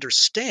to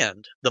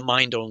understand the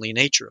mind-only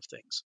nature of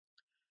things.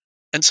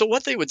 And so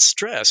what they would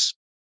stress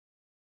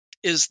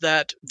is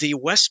that the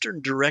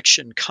Western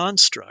direction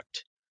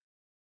construct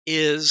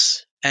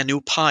is an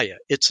upaya.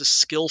 It's a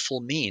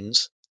skillful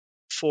means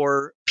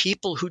for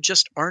people who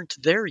just aren't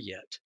there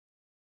yet.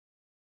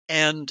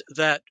 And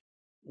that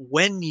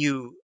when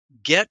you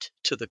get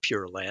to the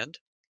Pure Land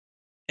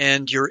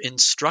and you're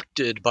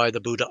instructed by the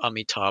Buddha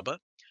Amitabha,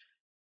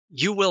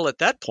 you will at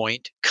that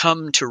point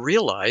come to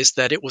realize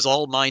that it was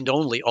all mind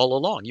only all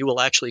along. You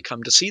will actually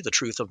come to see the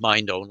truth of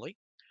mind only.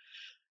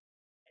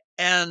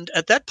 And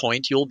at that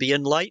point, you'll be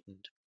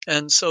enlightened.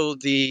 And so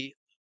the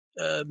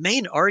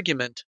main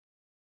argument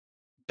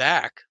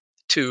back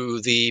to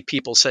the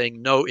people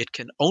saying, no, it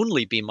can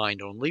only be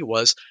mind only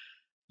was,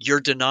 you're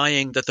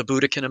denying that the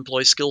Buddha can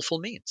employ skillful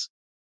means.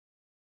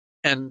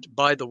 And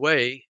by the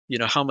way,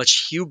 how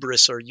much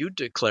hubris are you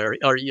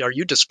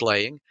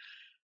displaying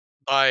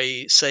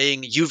by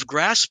saying you've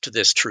grasped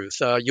this truth?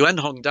 Yuan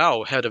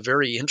Hongdao had a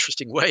very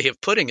interesting way of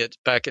putting it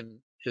back in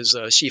his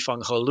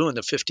Xifang Helun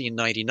of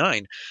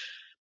 1599.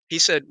 He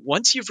said,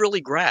 once you've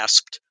really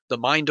grasped the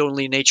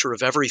mind-only nature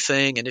of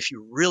everything, and if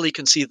you really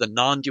can see the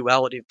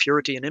non-duality of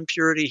purity and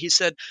impurity, he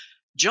said,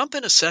 jump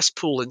in a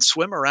cesspool and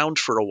swim around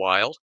for a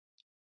while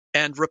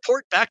and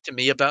report back to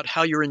me about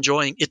how you're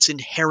enjoying its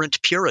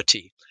inherent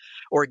purity.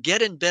 Or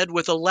get in bed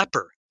with a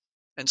leper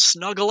and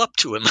snuggle up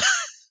to him.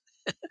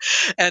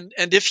 and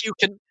if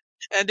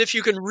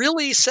you can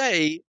really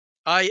say,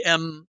 I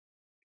am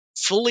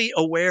fully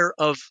aware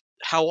of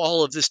how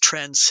all of this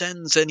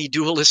transcends any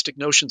dualistic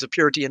notions of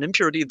purity and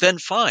impurity, then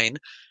fine,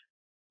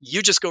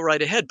 you just go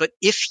right ahead. But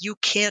if you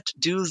can't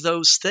do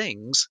those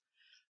things,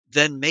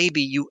 then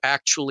maybe you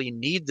actually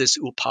need this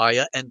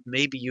upaya, and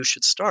maybe you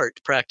should start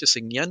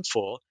practicing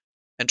Nianfo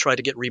and try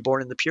to get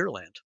reborn in the Pure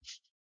Land.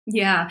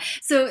 Yeah.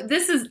 So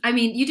this is, I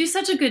mean, you do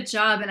such a good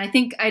job. And I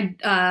think I'd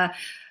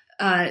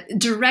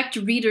direct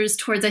readers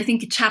towards, I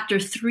think chapter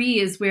 3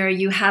 is where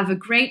you have a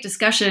great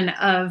discussion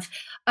of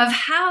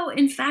how,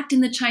 in fact, in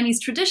the Chinese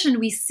tradition,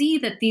 we see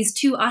that these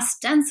two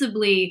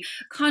ostensibly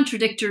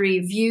contradictory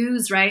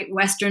views, right,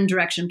 Western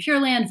direction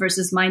Pure Land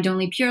versus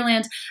mind-only Pure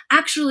Land,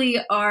 actually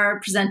are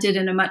presented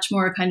in a much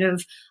more kind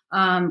of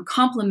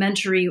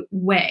complementary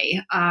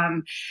way.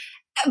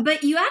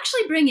 But you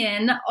actually bring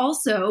in,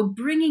 also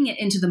bringing it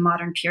into the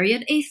modern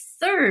period, a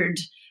third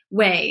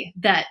way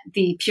that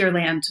the Pure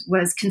Land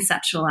was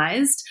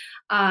conceptualized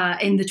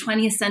in the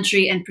 20th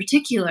century in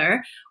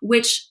particular,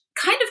 which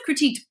kind of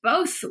critiqued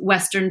both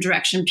Western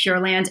direction Pure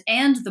Land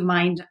and the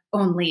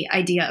mind-only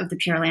idea of the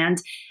Pure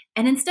Land,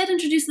 and instead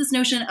introduced this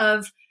notion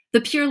of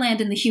the Pure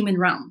Land in the human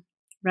realm,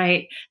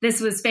 right? This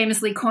was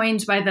famously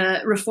coined by the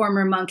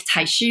reformer monk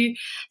Taishu.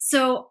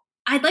 So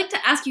I'd like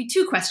to ask you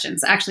two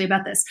questions actually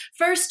about this.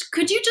 First,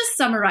 could you just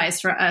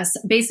summarize for us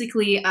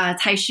basically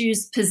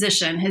Taishu's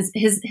position,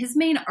 his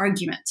main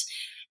argument?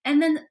 And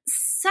then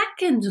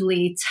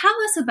secondly, tell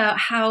us about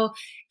how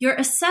your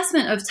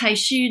assessment of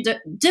Taishu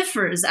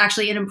differs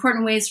actually in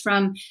important ways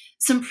from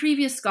some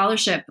previous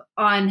scholarship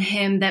on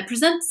him that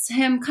presents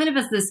him kind of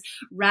as this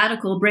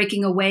radical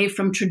breaking away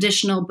from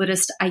traditional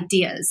Buddhist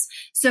ideas.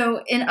 So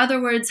in other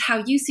words,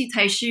 how you see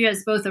Taishu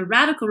as both a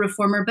radical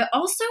reformer, but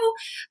also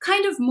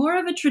kind of more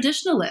of a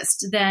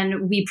traditionalist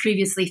than we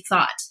previously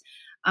thought.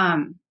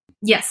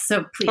 Yes,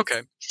 so please.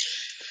 Okay.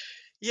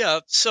 Yeah,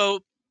 so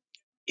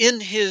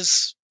in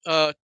his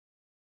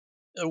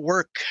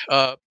work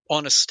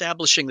on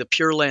establishing the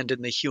Pure Land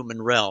in the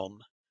human realm,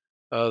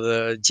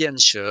 the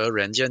Jianshe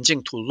Renjian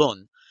Jingtu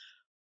Lun,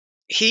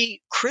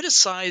 he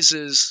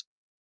criticizes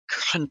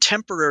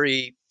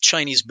contemporary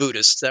Chinese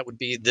Buddhists, that would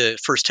be the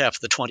first half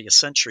of the 20th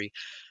century,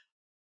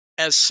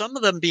 as some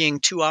of them being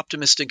too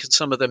optimistic and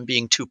some of them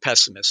being too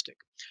pessimistic.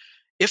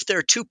 If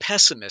they're too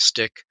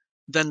pessimistic,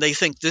 then they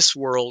think this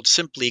world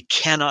simply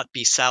cannot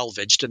be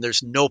salvaged, and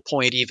there's no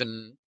point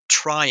even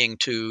trying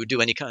to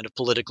do any kind of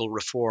political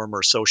reform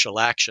or social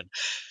action.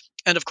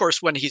 And of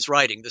course, when he's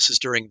writing, this is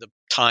during the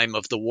time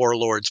of the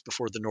warlords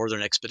before the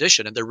Northern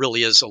Expedition, and there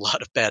really is a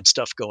lot of bad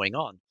stuff going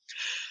on.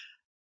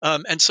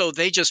 And so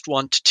they just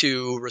want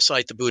to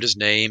recite the Buddha's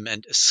name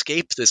and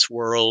escape this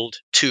world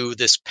to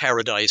this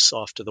paradise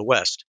off to the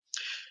west.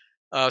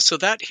 So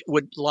that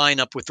would line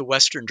up with the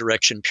Western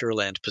direction Pure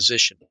Land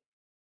position.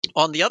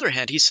 On the other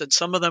hand, he said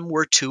some of them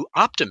were too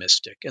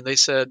optimistic, and they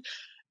said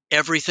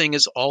everything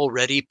is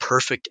already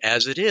perfect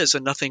as it is,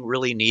 and nothing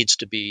really needs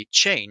to be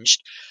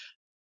changed.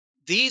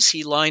 These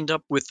he lined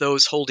up with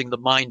those holding the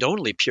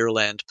mind-only Pure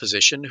Land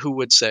position, who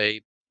would say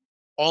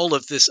all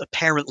of this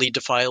apparently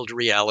defiled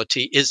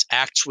reality is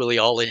actually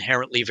all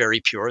inherently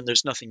very pure, and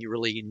there's nothing you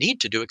really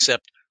need to do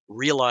except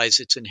realize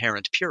its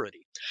inherent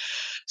purity.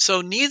 So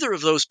neither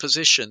of those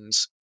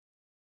positions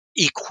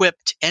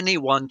equipped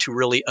anyone to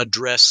really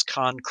address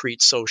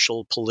concrete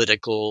social,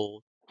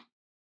 political,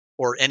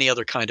 or any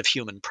other kind of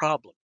human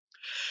problem.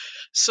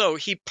 So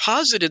he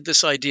posited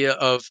this idea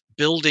of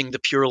building the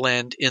Pure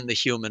Land in the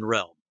human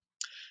realm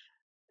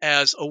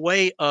as a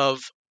way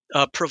of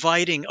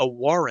providing a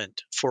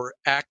warrant for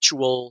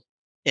actual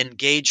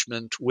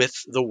engagement with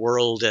the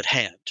world at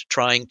hand,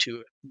 trying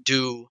to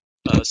do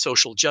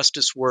social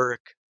justice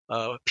work,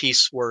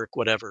 peace work,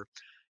 whatever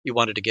you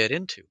wanted to get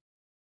into.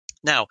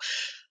 Now,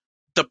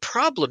 the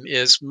problem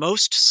is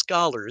most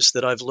scholars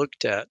that I've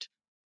looked at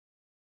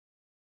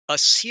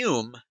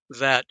assume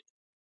that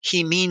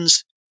he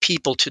means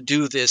people to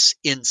do this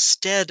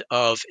instead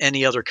of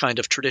any other kind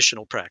of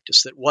traditional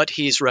practice, that what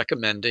he's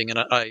recommending, and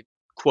I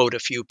quote a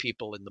few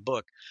people in the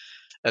book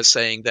as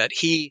saying that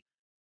he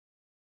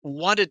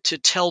wanted to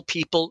tell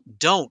people,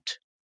 don't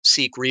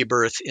seek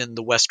rebirth in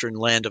the Western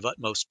land of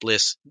utmost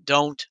bliss.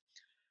 Don't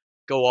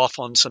go off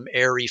on some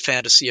airy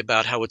fantasy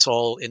about how it's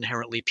all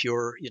inherently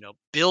pure.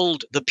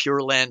 Build the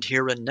Pure Land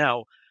here and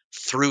now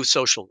through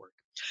social work.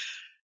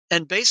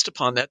 And based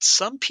upon that,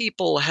 some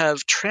people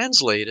have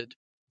translated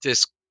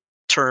this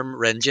term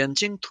Renjian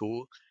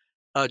Jingtu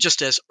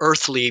just as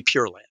earthly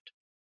Pure Land.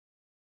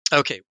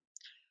 Okay.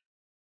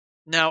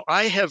 Now,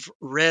 I have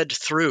read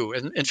through,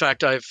 and in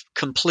fact, I've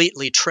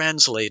completely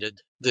translated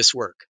this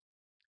work.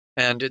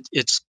 And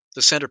it's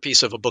the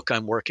centerpiece of a book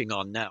I'm working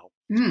on now.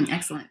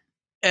 Excellent.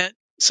 And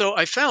so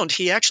I found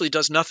he actually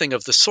does nothing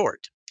of the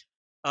sort.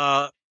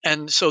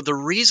 And so the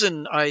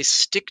reason I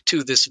stick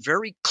to this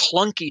very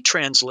clunky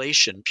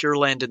translation, Pure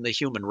Land in the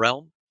Human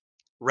Realm,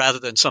 rather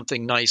than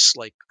something nice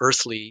like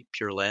earthly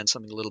Pure Land,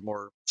 something a little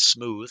more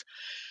smooth,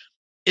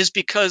 is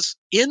because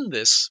in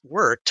this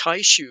work,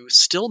 Taishu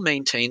still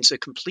maintains a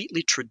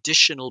completely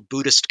traditional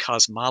Buddhist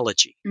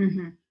cosmology.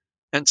 Mm-hmm.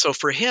 And so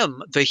for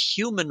him, the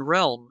human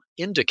realm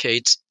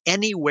indicates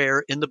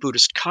anywhere in the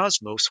Buddhist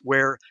cosmos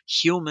where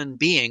human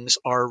beings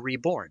are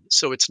reborn.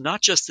 So it's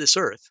not just this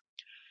earth.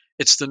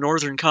 It's the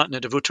northern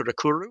continent of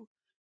Uttarakuru.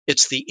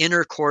 It's the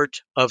inner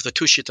court of the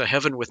Tushita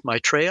heaven with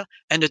Maitreya.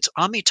 And it's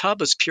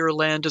Amitabha's Pure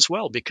Land as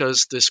well,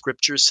 because the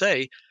scriptures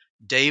say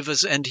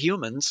devas and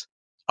humans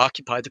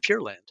occupy the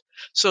Pure Land.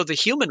 So the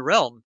human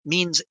realm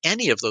means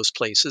any of those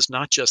places,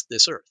 not just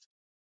this earth.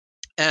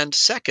 And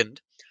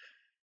second,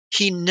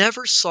 he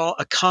never saw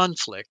a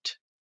conflict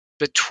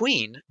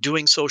between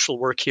doing social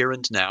work here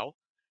and now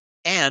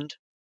and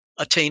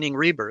attaining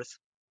rebirth.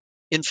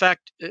 In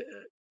fact,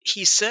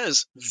 he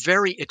says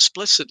very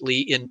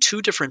explicitly in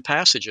two different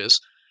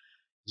passages,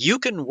 you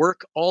can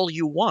work all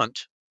you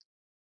want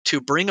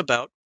to bring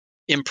about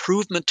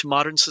improvement to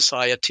modern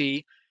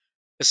society,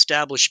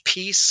 establish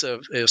peace,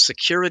 of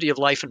security of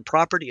life and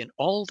property, and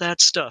all that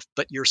stuff,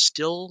 but you're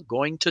still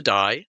going to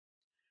die,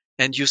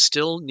 and you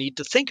still need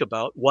to think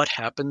about what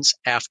happens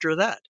after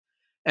that.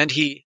 And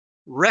he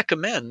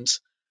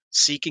recommends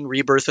seeking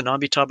rebirth in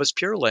Amitabha's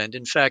Pure Land.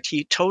 In fact,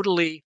 he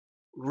totally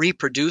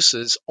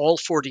reproduces all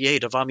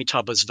 48 of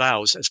Amitabha's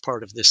vows as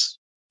part of this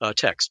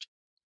text.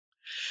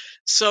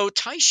 So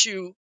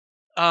Taishu,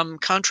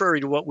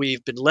 contrary to what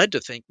we've been led to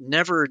think,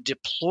 never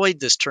deployed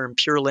this term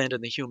Pure Land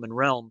in the human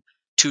realm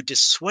to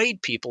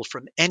dissuade people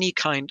from any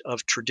kind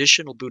of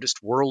traditional Buddhist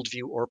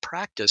worldview or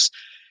practice.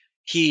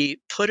 He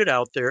put it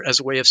out there as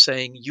a way of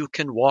saying you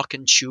can walk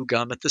and chew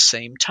gum at the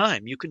same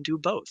time. You can do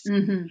both.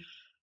 Mm-hmm.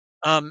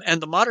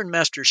 And the modern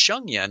master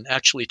Shengyan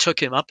actually took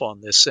him up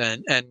on this.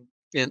 And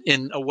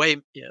in a way,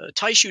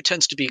 Taishu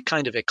tends to be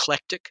kind of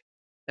eclectic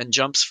and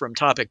jumps from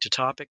topic to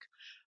topic.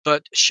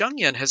 But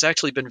Shengyan has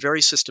actually been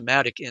very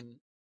systematic in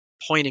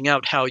pointing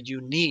out how you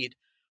need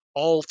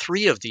all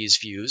three of these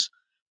views,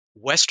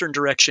 Western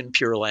direction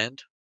Pure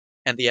Land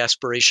and the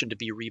aspiration to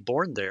be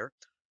reborn there,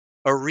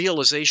 a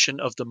realization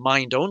of the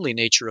mind-only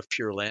nature of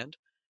Pure Land,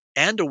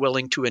 and a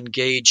willing to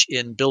engage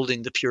in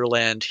building the Pure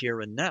Land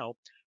here and now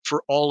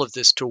for all of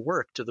this to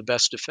work to the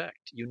best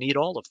effect. You need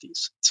all of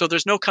these. So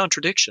there's no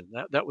contradiction.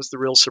 That was the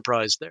real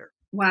surprise there.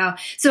 Wow.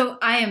 So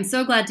I am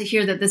so glad to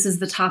hear that this is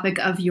the topic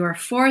of your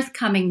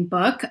forthcoming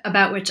book,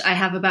 about which I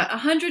have about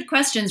 100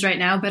 questions right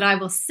now, but I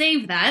will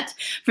save that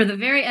for the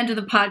very end of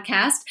the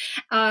podcast.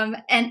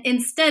 And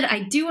instead,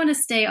 I do want to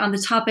stay on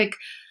the topic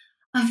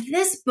of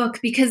this book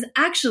because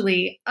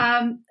actually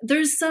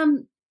there's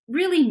some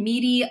really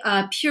meaty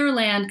Pure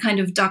Land kind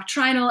of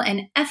doctrinal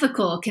and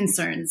ethical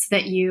concerns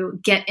that you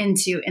get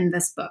into in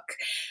this book.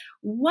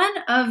 One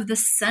of the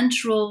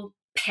central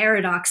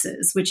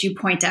paradoxes, which you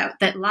point out,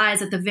 that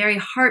lies at the very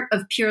heart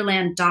of Pure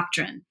Land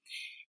doctrine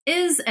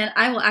is, and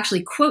I will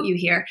actually quote you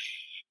here,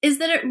 is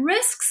that it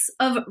risks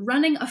of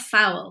running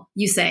afoul,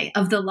 you say,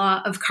 of the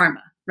law of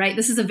karma, right?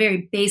 This is a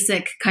very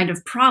basic kind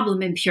of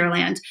problem in Pure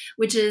Land,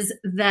 which is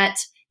that,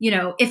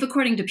 if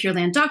according to Pure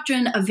Land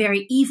doctrine, a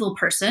very evil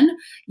person,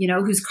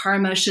 whose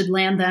karma should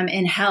land them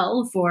in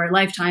hell for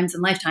lifetimes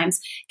and lifetimes,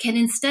 can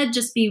instead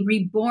just be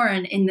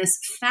reborn in this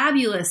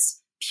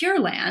fabulous Pure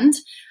Land,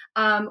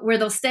 where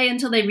they'll stay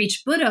until they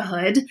reach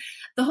Buddhahood.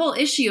 The whole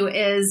issue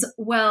is,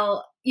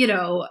 well,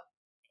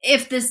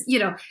 if this,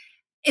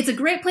 it's a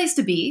great place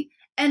to be.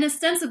 And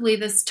ostensibly,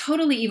 this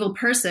totally evil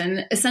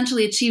person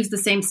essentially achieves the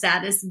same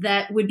status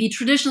that would be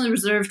traditionally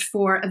reserved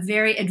for a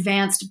very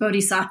advanced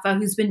bodhisattva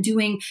who's been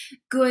doing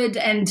good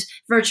and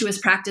virtuous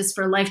practice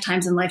for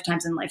lifetimes and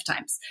lifetimes and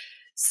lifetimes.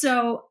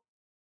 So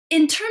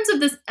in terms of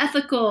this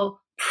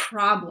ethical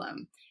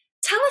problem,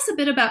 tell us a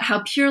bit about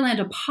how Pure Land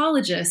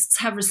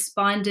apologists have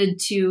responded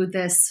to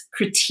this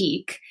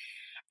critique.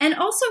 And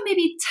also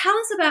maybe tell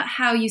us about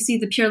how you see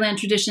the Pure Land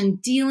tradition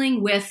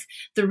dealing with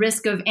the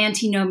risk of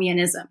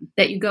antinomianism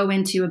that you go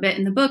into a bit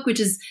in the book, which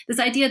is this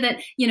idea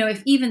that,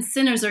 if even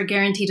sinners are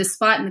guaranteed a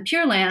spot in the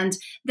Pure Land,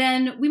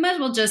 then we might as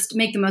well just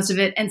make the most of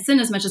it and sin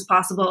as much as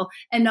possible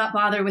and not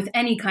bother with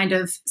any kind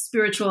of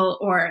spiritual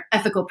or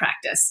ethical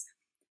practice.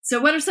 So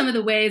what are some of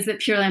the ways that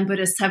Pure Land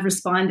Buddhists have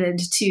responded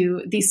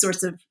to these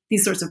sorts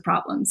of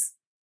problems?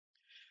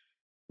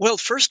 Well,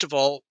 first of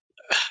all,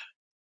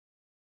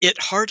 it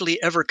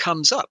hardly ever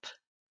comes up.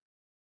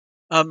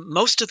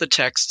 Most of the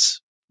texts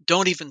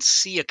don't even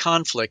see a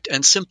conflict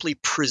and simply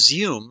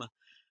presume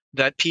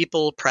that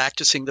people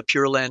practicing the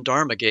Pure Land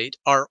Dharma Gate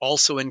are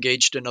also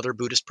engaged in other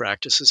Buddhist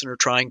practices and are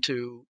trying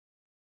to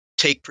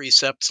take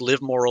precepts,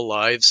 live moral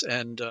lives,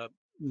 and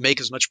make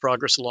as much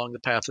progress along the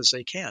path as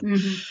they can.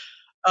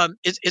 Mm-hmm.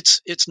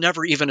 It's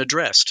never even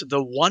addressed.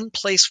 The one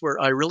place where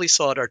I really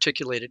saw it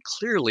articulated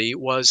clearly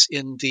was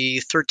in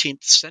the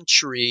 13th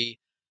century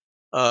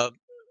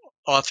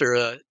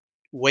author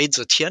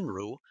Weizhi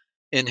Tianru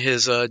in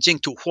his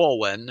Jingtu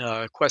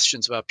Huowen,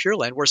 Questions about Pure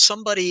Land, where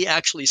somebody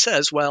actually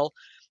says, well,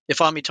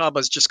 if Amitabha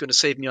is just going to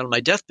save me on my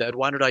deathbed,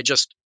 why don't I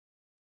just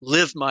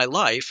live my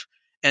life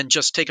and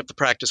just take up the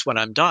practice when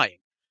I'm dying?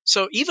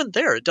 So even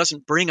there, it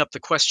doesn't bring up the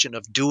question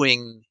of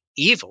doing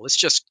evil. It's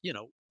just,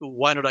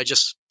 why don't I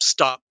just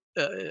stop?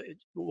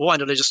 Why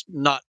don't I just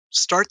not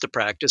start the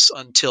practice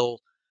until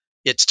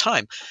it's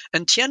time?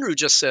 And Tianru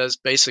just says,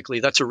 basically,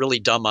 that's a really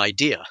dumb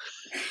idea.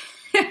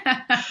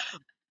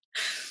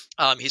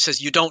 He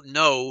says, you don't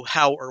know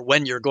how or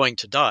when you're going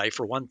to die,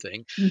 for one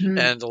thing. Mm-hmm.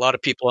 And a lot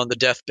of people on the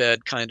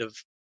deathbed kind of,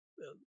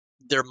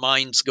 their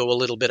minds go a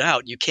little bit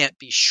out. You can't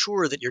be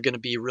sure that you're going to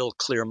be real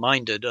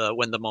clear-minded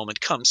when the moment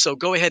comes. So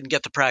go ahead and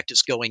get the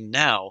practice going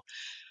now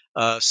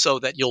so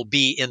that you'll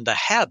be in the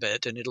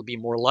habit, and it'll be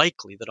more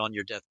likely that on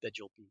your deathbed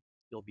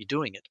you'll be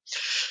doing it.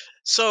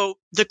 So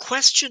the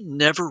question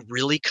never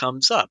really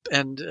comes up,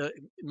 and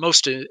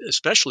most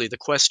especially the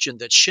question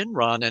that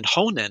Shinran and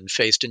Honen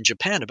faced in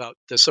Japan about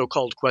the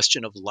so-called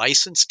question of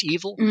licensed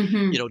evil,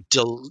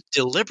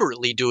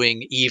 deliberately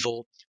doing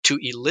evil to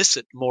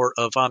elicit more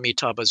of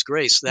Amitabha's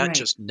grace, that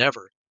just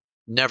never,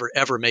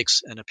 ever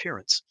makes an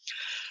appearance.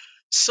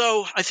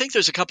 So I think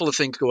there's a couple of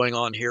things going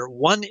on here.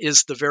 One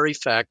is the very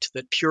fact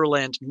that Pure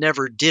Land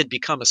never did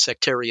become a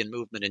sectarian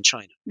movement in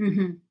China.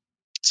 Mm-hmm.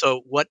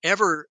 So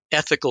whatever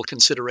ethical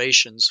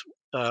considerations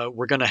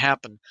were going to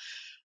happen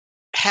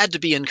had to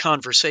be in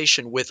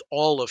conversation with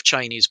all of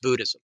Chinese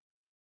Buddhism.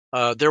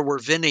 There were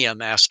Vinaya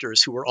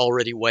masters who were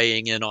already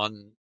weighing in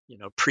on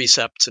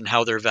precepts and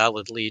how they're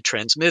validly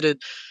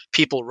transmitted,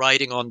 people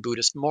writing on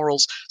Buddhist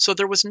morals. So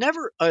there was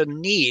never a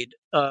need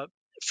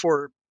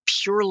for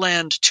Pure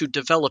Land to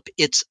develop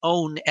its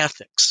own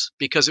ethics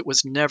because it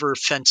was never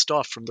fenced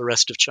off from the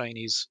rest of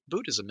Chinese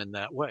Buddhism in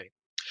that way.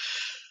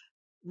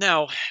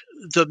 Now,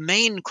 the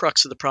main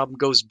crux of the problem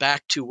goes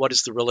back to what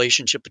is the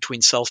relationship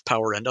between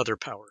self-power and other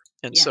power.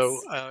 And so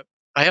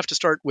I have to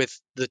start with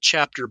the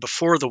chapter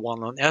before the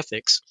one on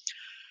ethics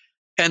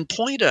and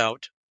point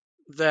out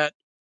that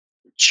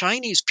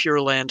Chinese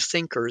Pure Land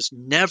thinkers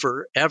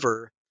never,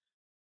 ever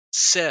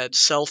said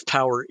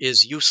self-power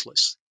is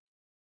useless.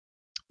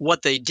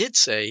 What they did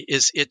say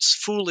is it's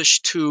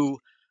foolish to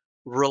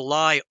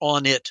rely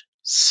on it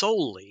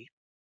solely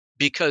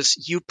because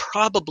you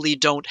probably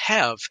don't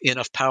have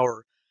enough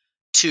power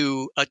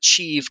to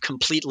achieve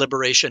complete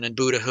liberation and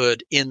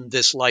Buddhahood in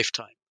this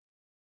lifetime.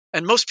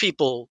 And most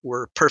people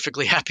were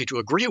perfectly happy to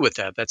agree with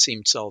that. That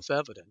seemed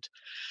self-evident.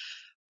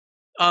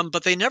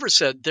 But they never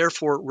said,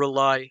 therefore,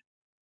 rely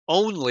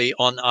only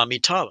on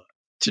Amitabha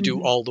to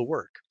do all the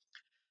work.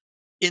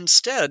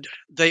 Instead,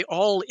 they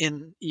all,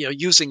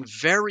 using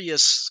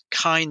various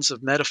kinds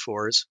of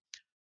metaphors,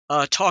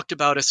 talked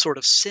about a sort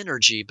of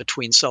synergy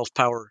between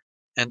self-power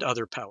and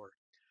other power.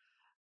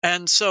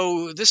 And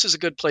so this is a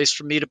good place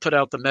for me to put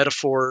out the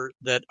metaphor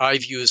that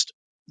I've used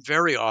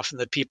very often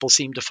that people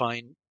seem to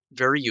find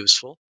very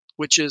useful,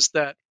 which is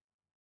that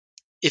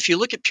if you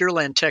look at Pure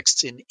Land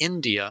texts in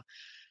India,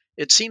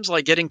 it seems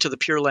like getting to the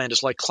Pure Land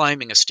is like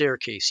climbing a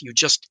staircase. You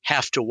just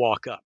have to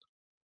walk up.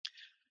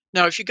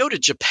 Now, if you go to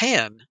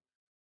Japan,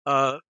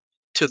 to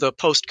the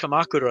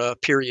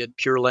post-Kamakura period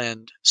Pure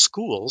Land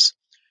schools,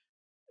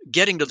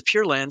 getting to the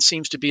Pure Land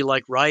seems to be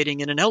like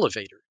riding in an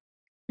elevator.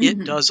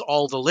 It does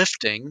all the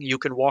lifting. You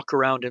can walk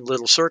around in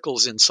little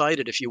circles inside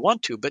it if you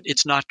want to, but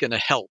it's not going to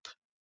help.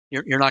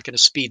 You're not going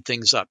to speed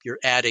things up. You're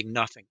adding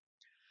nothing.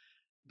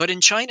 But in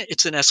China,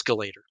 it's an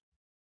escalator.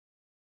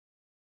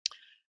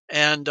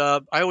 And I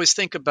always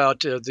think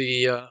about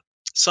the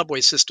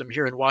subway system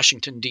here in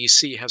Washington,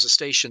 D.C. has a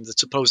station that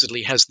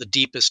supposedly has the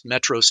deepest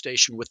metro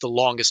station with the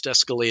longest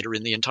escalator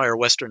in the entire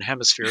Western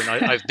Hemisphere. And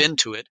I've been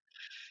to it.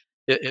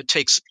 It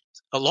takes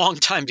a long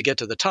time to get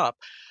to the top.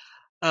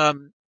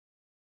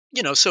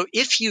 So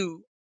if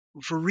you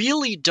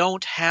really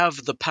don't have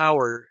the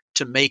power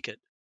to make it,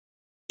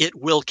 it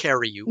will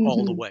carry you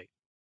all the way,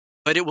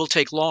 but it will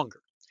take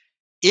longer.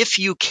 If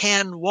you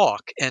can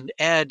walk and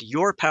add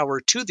your power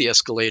to the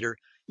escalator,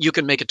 you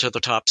can make it to the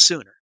top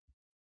sooner.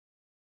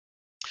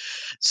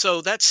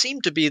 So that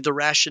seemed to be the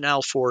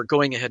rationale for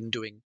going ahead and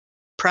doing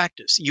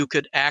practice. You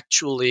could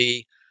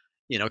actually,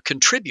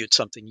 contribute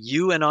something.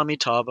 You and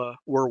Amitabha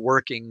were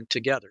working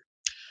together.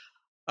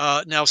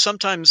 Now,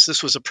 sometimes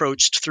this was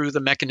approached through the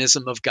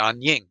mechanism of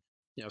Ganying,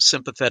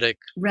 sympathetic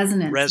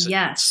resonance.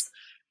 Yes.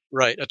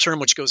 Right, a term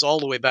which goes all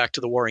the way back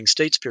to the Warring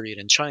States period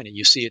in China.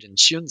 You see it in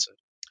Xunzi.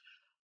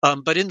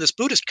 But in this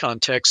Buddhist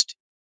context,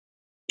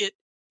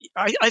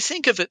 I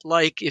think of it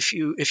like if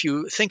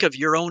you think of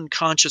your own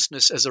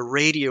consciousness as a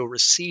radio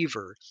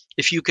receiver,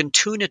 if you can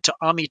tune it to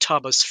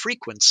Amitabha's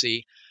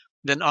frequency,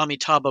 then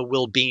Amitabha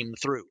will beam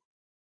through.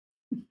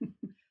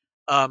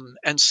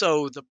 And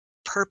so the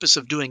purpose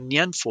of doing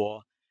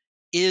Nianfo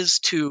is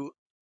to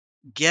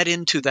get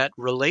into that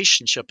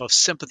relationship of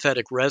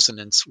sympathetic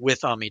resonance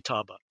with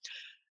Amitabha.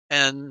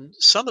 And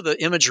some of the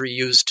imagery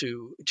used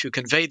to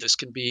convey this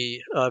can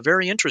be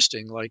very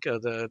interesting, like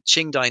the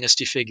Qing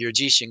dynasty figure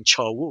Jixing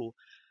Chaowu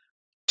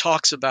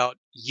talks about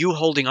you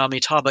holding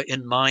Amitabha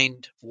in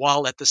mind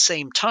while at the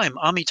same time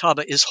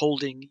Amitabha is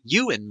holding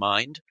you in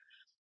mind.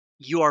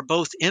 you are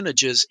both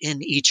images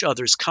in each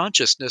other's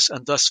consciousness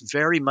and thus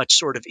very much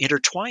sort of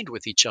intertwined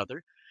with each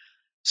other,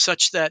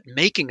 such that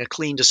making a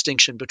clean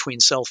distinction between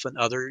self and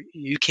other,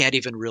 you can't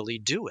even really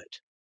do it.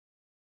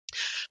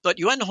 But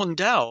Yuan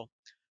Hongdao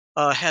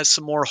has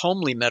some more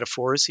homely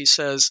metaphors. He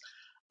says,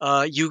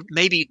 you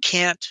maybe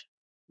can't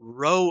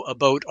row a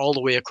boat all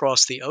the way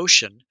across the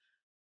ocean,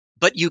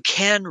 but you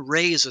can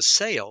raise a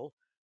sail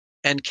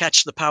and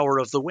catch the power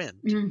of the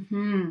wind.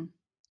 Mm-hmm.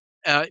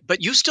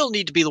 But you still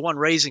need to be the one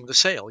raising the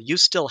sail. You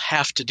still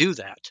have to do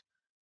that.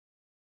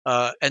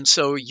 And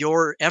so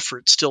your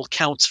effort still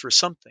counts for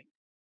something,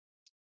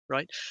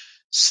 right?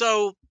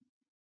 So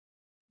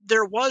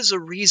there was a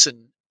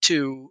reason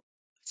to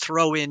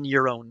throw in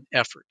your own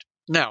effort.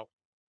 Now,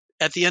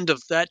 at the end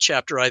of that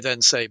chapter, I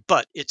then say,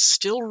 but it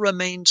still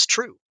remains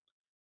true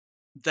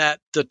that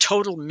the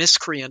total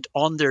miscreant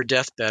on their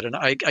deathbed, and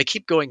I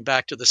keep going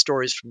back to the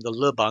stories from the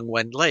Lebang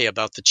Wenlei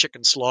about the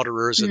chicken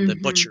slaughterers and the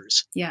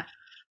butchers,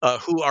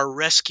 who are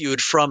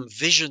rescued from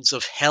visions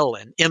of hell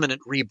and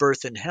imminent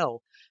rebirth in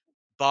hell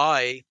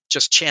by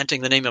just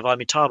chanting the name of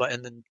Amitabha,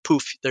 and then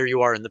poof, there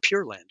you are in the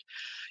Pure Land.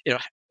 You know,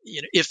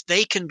 if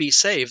they can be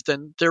saved,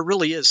 then there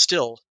really is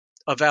still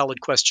a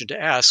valid question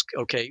to ask.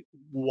 Okay,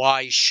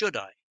 why should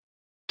I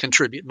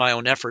contribute my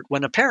own effort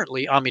when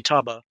apparently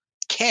Amitabha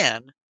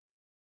can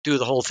do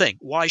the whole thing?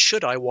 Why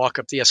should I walk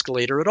up the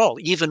escalator at all,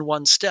 even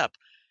one step,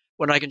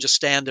 when I can just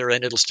stand there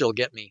and it'll still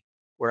get me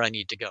where I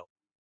need to go?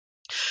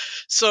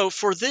 So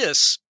for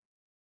this,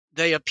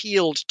 they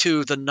appealed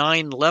to the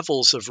 9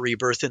 levels of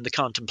rebirth in the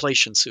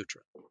Contemplation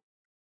Sutra,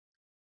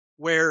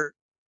 where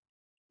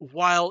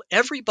while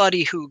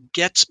everybody who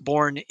gets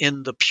born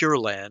in the Pure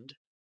Land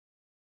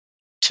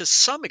to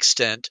some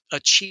extent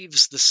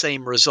achieves the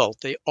same result,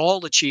 they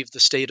all achieve the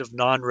state of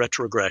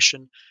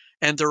non-retrogression,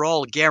 and they're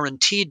all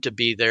guaranteed to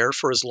be there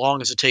for as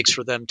long as it takes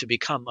for them to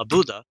become a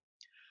Buddha.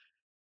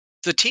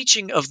 The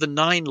teaching of the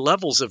 9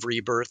 levels of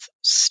rebirth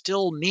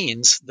still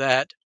means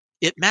that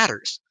it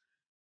matters.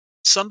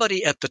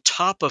 Somebody at the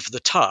top of the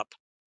top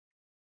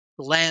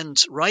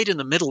lands right in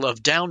the middle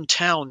of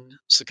downtown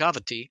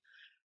Sakavati,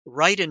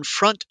 right in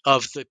front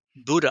of the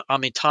Buddha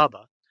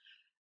Amitabha,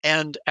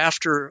 and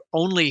after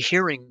only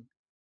hearing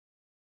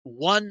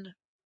one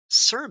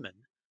sermon,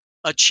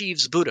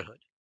 achieves Buddhahood.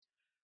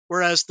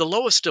 Whereas the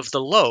lowest of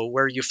the low,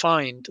 where you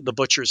find the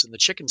butchers and the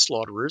chicken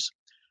slaughterers,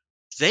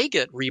 they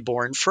get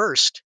reborn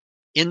first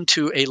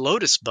into a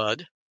lotus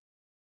bud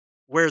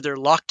where they're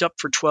locked up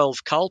for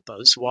 12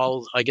 kalpas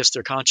while I guess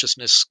their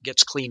consciousness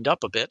gets cleaned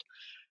up a bit.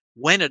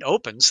 When it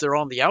opens, they're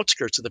on the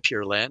outskirts of the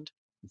Pure Land.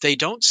 They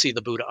don't see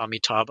the Buddha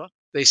Amitabha.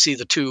 They see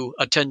the 2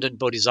 attendant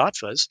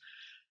bodhisattvas.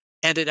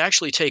 And it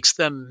actually takes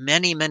them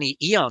many, many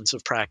eons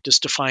of practice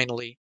to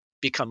finally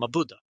become a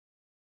Buddha.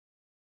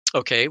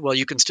 Okay, well,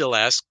 you can still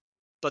ask,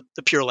 but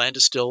the Pure Land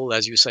is still,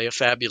 as you say, a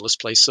fabulous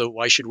place, so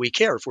why should we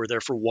care if we're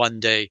there for one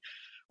day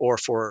or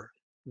for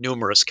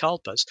numerous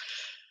kalpas?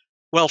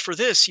 Well, for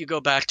this, you go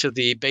back to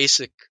the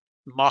basic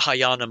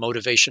Mahayana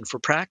motivation for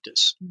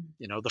practice.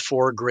 The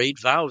 4 great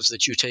vows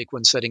that you take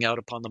when setting out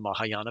upon the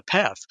Mahayana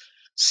path.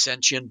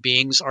 Sentient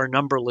beings are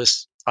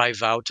numberless. I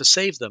vow to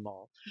save them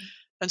all.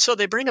 And so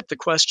they bring up the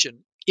question,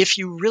 if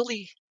you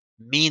really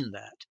mean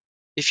that,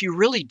 if you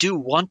really do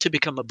want to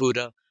become a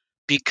Buddha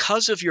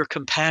because of your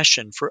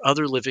compassion for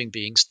other living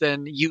beings,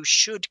 then you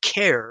should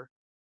care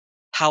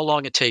how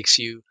long it takes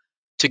you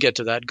to get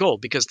to that goal.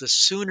 Because the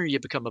sooner you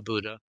become a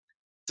Buddha,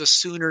 the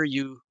sooner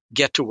you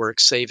get to work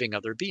saving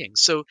other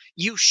beings. So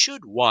you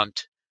should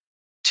want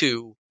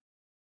to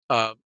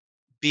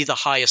be the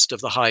highest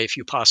of the high if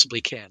you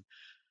possibly can.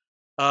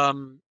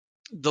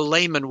 The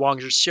layman Wang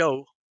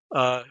Zhixiu,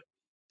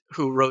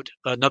 who wrote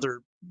another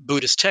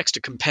Buddhist text,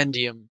 a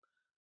compendium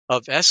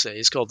of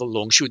essays called the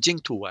Longshu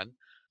Jingtuwen,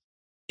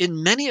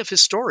 in many of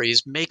his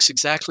stories makes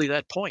exactly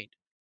that point.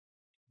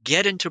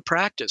 Get into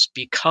practice,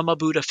 become a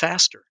Buddha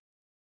faster,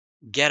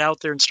 get out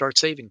there and start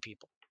saving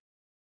people.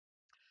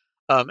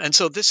 And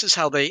so this is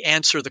how they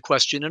answer the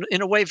question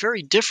in a way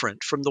very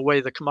different from the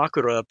way the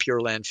Kamakura Pure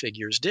Land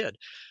figures did,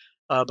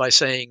 by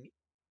saying,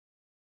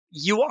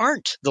 you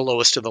aren't the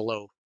lowest of the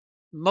low.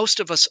 Most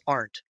of us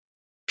aren't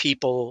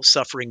people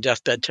suffering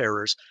deathbed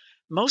terrors.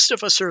 Most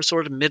of us are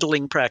sort of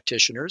middling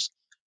practitioners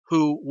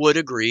who would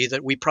agree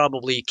that we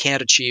probably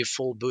can't achieve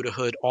full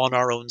Buddhahood on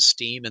our own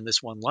steam in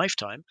this one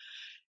lifetime.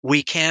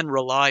 We can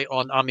rely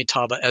on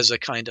Amitabha as a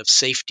kind of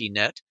safety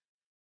net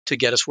to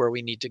get us where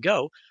we need to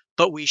go,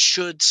 but we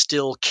should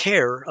still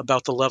care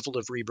about the level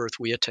of rebirth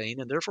we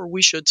attain, and therefore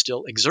we should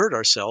still exert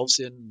ourselves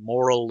in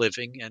moral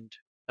living and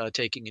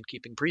taking and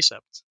keeping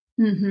precepts.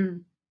 Mm-hmm.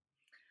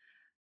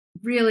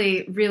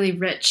 Really, really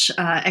rich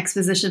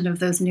exposition of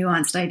those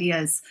nuanced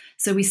ideas.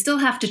 So we still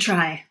have to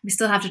try.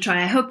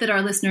 I hope that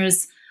our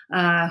listeners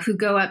who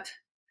go up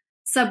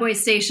subway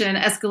station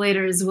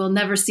escalators will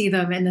never see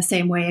them in the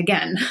same way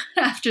again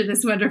after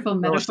this wonderful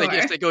metaphor. Well,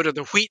 if they go to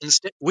the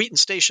Wheaton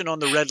station on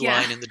the Red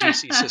Line in the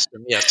DC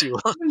system, yes, you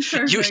will.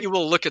 You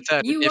will look at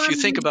that. You If want you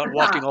think me about to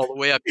walking stop. all the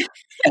way up,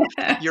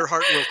 your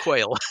heart will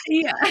quail.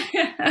 Yeah.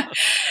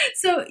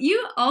 So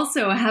you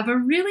also have a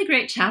really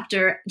great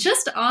chapter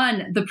just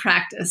on the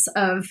practice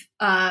of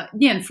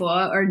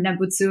Nianfo or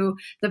Nembutsu,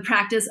 the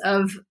practice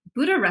of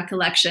Buddha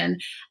recollection.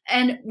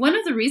 And one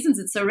of the reasons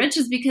it's so rich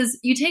is because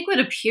you take what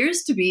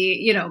appears to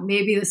be,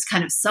 maybe this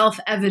kind of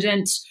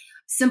self-evident,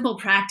 simple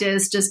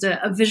practice, just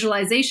a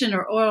visualization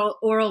or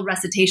oral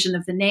recitation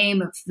of the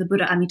name of the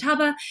Buddha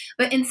Amitabha,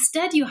 but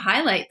instead you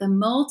highlight the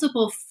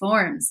multiple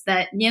forms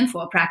that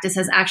Nianfo practice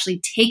has actually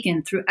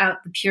taken throughout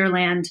the Pure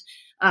Land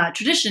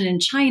tradition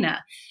in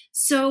China.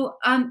 So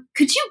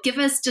could you give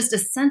us just a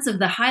sense of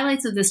the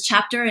highlights of this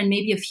chapter and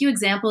maybe a few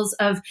examples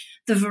of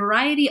the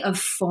variety of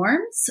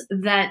forms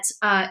that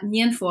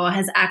Nianfo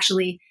has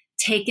actually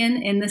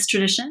taken in this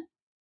tradition?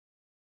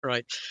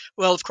 Right.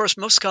 Well, of course,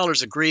 most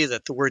scholars agree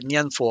that the word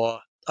Nianfo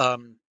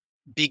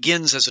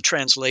begins as a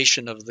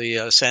translation of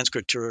the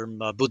Sanskrit term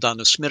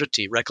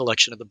Buddhanusmriti,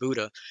 recollection of the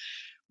Buddha,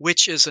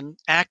 which is an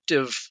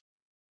active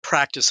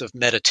practice of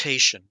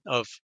meditation,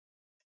 of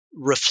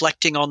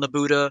reflecting on the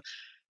Buddha,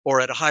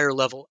 or at a higher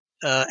level,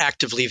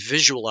 actively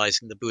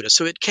visualizing the Buddha.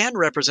 So it can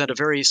represent a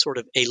very sort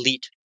of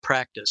elite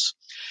practice.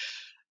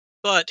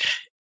 But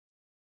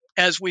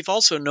as we've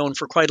also known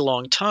for quite a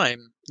long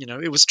time,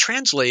 it was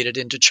translated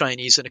into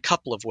Chinese in a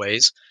couple of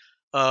ways.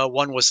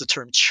 One was the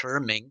term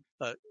 "chirming,"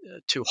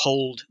 to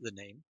hold the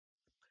name,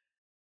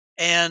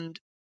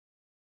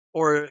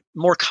 or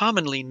more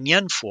commonly,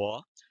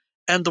 "nianfo."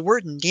 And the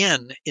word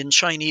 "nian" in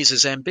Chinese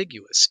is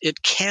ambiguous.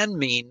 It can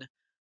mean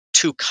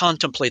to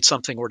contemplate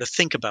something or to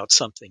think about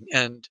something.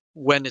 And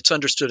when it's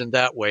understood in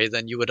that way,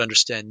 then you would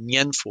understand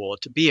 "nianfo"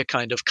 to be a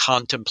kind of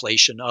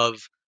contemplation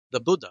of the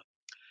Buddha.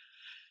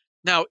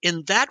 Now,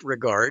 in that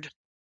regard,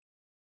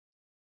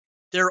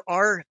 there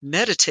are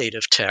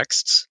meditative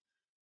texts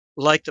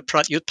like the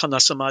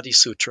Pratyutpana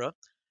Sutra,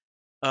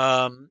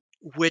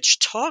 which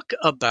talk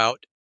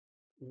about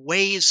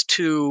ways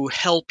to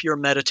help your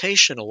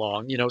meditation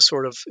along.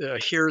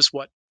 Here's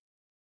what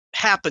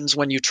happens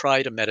when you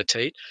try to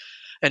meditate,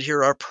 and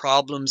here are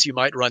problems you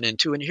might run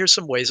into, and here's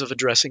some ways of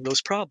addressing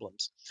those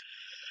problems.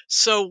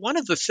 So one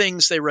of the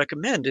things they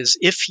recommend is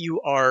if you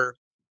are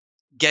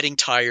getting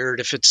tired,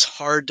 if it's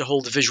hard to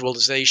hold the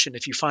visualization,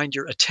 if you find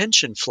your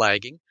attention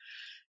flagging,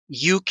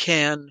 you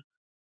can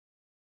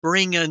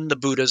bring in the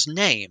Buddha's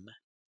name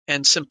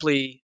and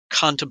simply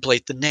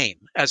contemplate the name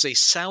as a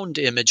sound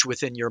image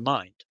within your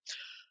mind.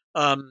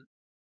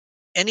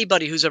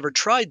 Anybody who's ever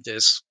tried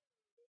this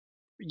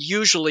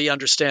usually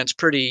understands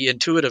pretty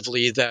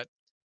intuitively that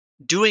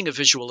doing a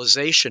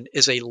visualization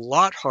is a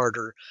lot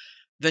harder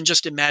than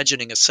just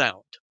imagining a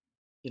sound.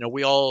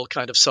 We all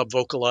kind of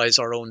subvocalize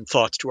our own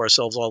thoughts to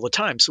ourselves all the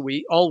time. So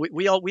we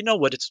know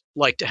what it's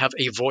like to have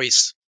a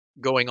voice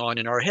going on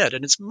in our head,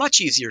 and it's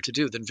much easier to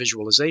do than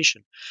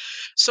visualization.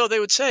 So they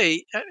would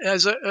say,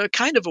 as a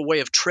kind of a way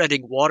of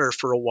treading water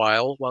for a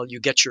while you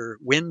get your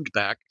wind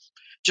back,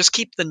 just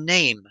keep the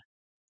name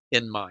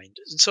in mind.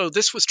 So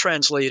this was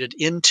translated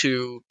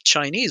into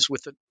Chinese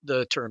with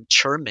the term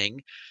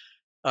 "chirming,"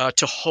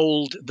 to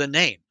hold the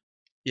name,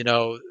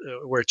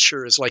 where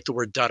chir is like the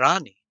word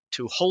dharani,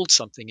 to hold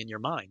something in your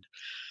mind.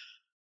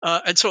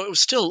 And so it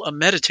was still a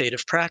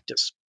meditative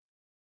practice.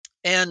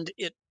 And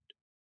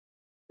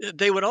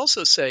they would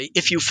also say,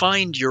 if you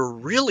find you're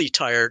really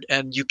tired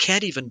and you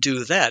can't even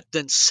do that,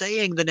 then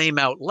saying the name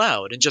out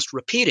loud and just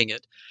repeating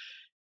it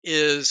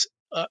is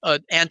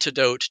an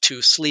antidote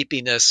to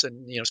sleepiness.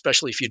 And,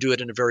 especially if you do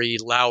it in a very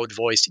loud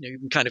voice, you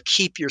can kind of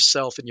keep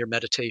yourself and your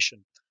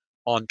meditation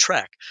on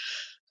track.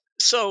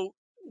 So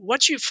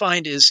what you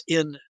find is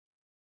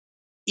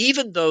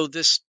even though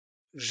this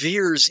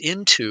veers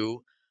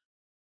into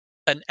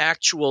an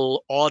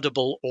actual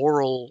audible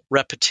oral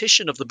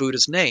repetition of the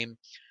Buddha's name,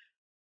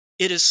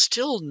 it is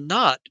still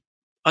not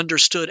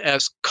understood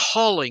as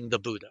calling the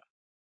Buddha,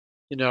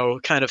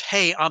 kind of,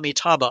 hey,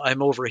 Amitabha,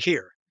 I'm over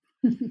here,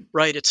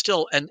 right? It's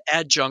still an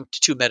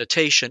adjunct to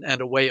meditation and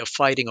a way of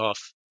fighting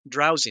off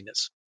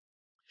drowsiness.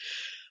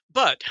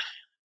 But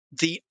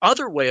the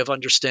other way of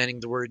understanding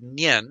the word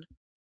nian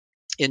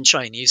in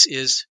Chinese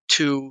is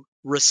to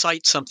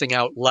recite something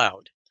out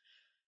loud.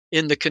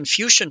 In the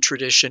Confucian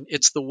tradition,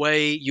 it's the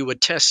way you would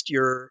test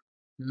your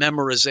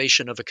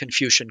memorization of a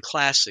Confucian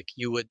classic.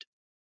 You would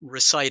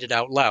recite it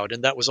out loud,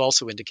 and that was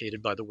also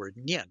indicated by the word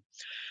nian.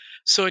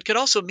 So it could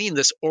also mean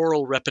this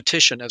oral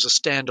repetition as a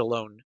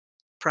standalone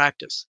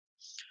practice.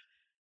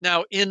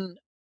 Now, in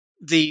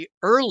the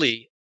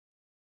early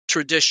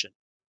tradition,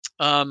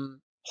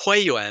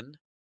 Huiyuan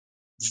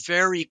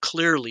very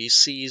clearly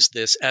sees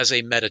this as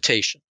a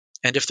meditation.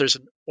 And if there's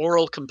an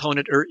oral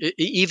component or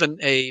even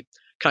a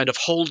kind of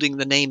holding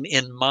the name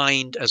in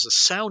mind as a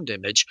sound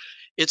image,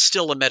 it's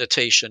still a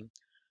meditation,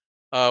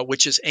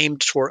 which is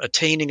aimed for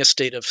attaining a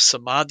state of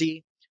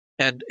samadhi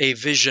and a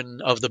vision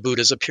of the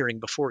Buddha's appearing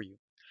before you.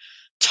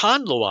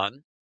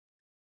 Tanluan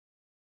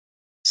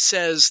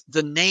says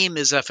the name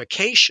is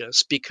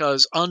efficacious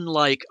because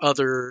unlike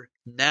other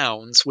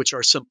nouns, which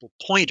are simple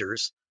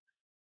pointers,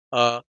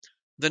 the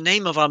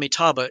name of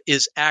Amitabha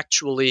is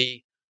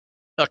actually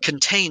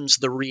contains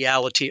the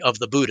reality of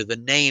the Buddha. The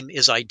name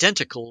is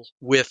identical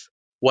with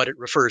what it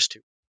refers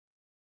to.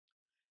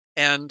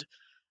 And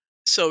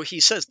so he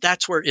says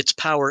that's where its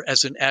power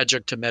as an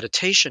adjunct to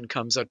meditation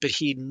comes up, but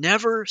he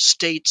never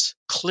states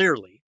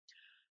clearly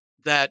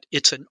that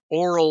it's an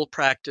oral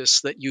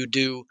practice that you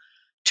do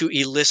to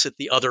elicit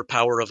the other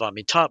power of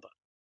Amitabha.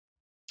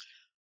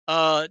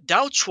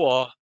 Dao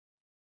Chuo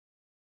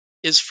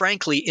is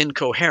frankly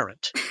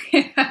incoherent.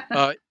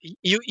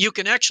 You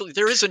can actually,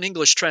 there is an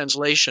English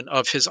translation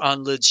of his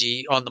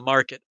Anliji on the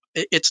market.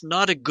 It's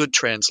not a good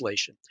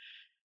translation.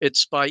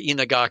 It's by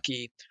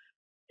Inagaki.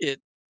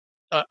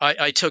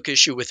 I took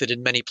issue with it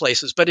in many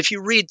places, but if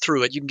you read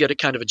through it, you can get a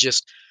kind of a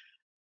gist.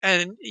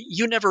 And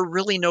you never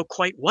really know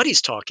quite what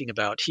he's talking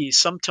about. He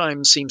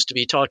sometimes seems to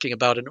be talking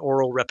about an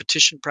oral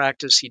repetition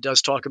practice. He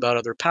does talk about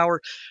other power,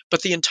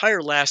 but the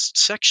entire last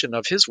section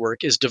of his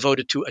work is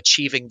devoted to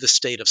achieving the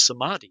state of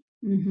samadhi.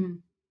 Mm-hmm.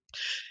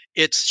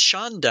 It's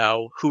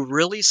Shandao who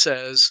really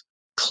says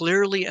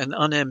clearly and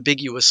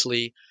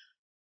unambiguously,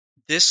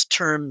 this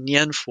term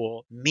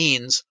nianfu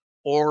means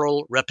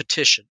oral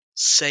repetition,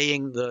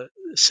 saying the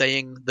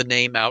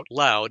name out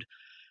loud,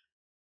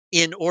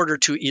 in order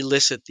to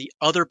elicit the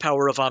other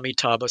power of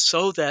Amitabha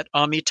so that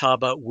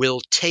Amitabha will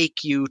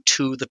take you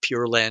to the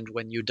Pure Land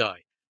when you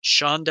die.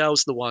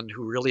 Shandao's the one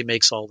who really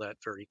makes all that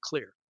very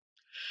clear.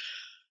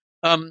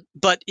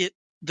 But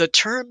the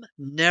term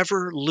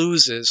never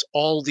loses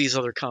all these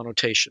other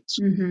connotations.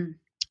 Mm-hmm.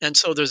 And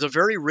so there's a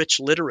very rich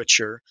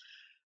literature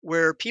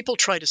where people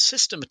try to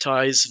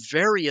systematize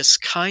various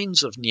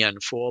kinds of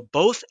nianfu,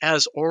 both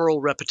as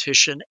oral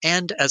repetition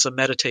and as a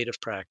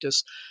meditative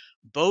practice,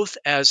 both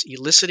as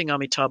eliciting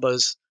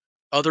Amitabha's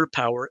other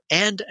power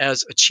and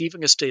as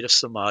achieving a state of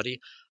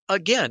samadhi.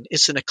 Again,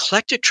 it's an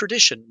eclectic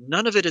tradition.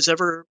 None of it is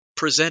ever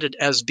presented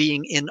as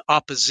being in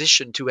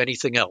opposition to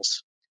anything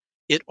else.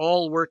 It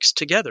all works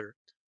together,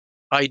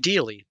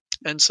 ideally.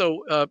 And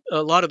so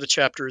a lot of the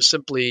chapter is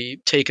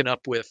simply taken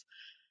up with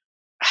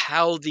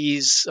how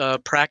these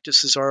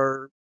practices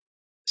are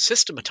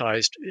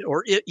systematized,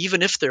 or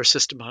even if they're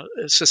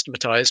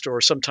systematized or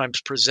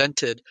sometimes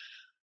presented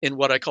in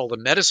what I call the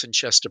medicine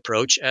chest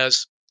approach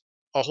as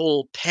a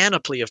whole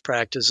panoply of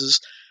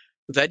practices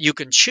that you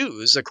can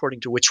choose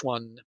according to which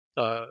one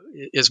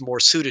is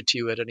more suited to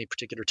you at any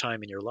particular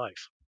time in your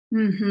life.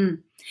 Mm-hmm.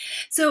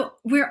 So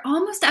we're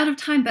almost out of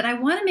time, but I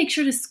want to make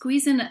sure to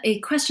squeeze in a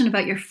question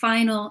about your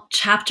final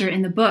chapter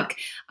in the book,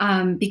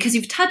 because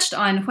you've touched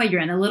on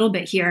Huiyuan a little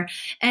bit here.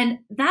 And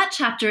that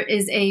chapter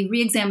is a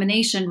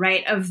reexamination,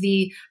 right, of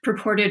the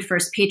purported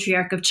first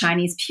patriarch of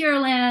Chinese Pure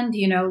Land,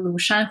 Lu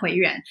Shan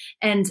Huiyuan,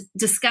 and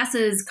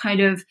discusses kind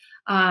of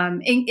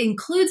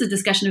includes a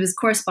discussion of his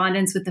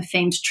correspondence with the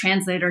famed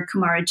translator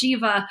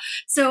Kumarajiva.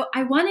 So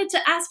I wanted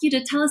to ask you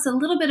to tell us a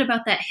little bit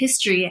about that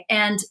history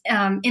and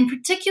in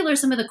particular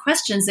some of the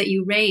questions that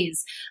you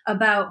raise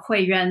about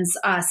Huiyuan's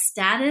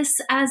status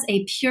as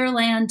a Pure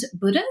Land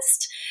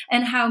Buddhist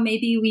and how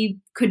maybe we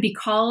could be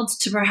called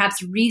to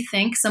perhaps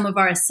rethink some of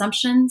our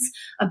assumptions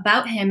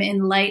about him in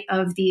light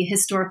of the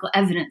historical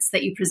evidence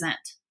that you present.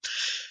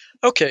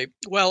 Okay,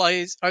 well,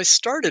 I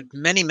started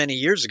many, many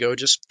years ago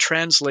just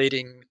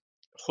translating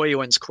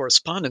Huiyuan's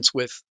correspondence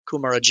with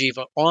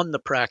Kumarajiva on the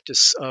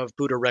practice of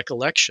Buddha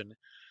recollection,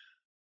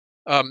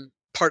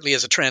 partly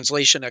as a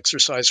translation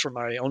exercise for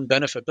my own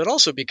benefit, but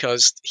also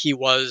because he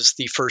was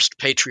the first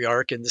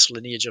patriarch in this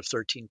lineage of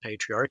 13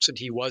 patriarchs, and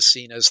he was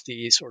seen as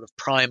the sort of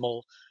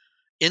primal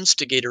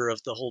instigator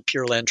of the whole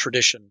Pure Land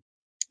tradition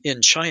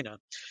in China.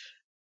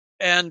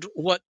 And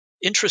what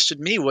interested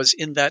me was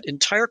in that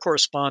entire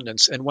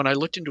correspondence, and when I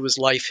looked into his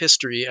life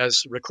history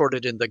as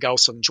recorded in the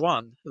Gaoseng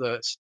Zhuan,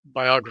 the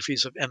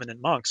biographies of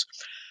eminent monks,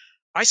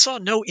 I saw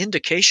no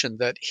indication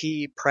that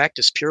he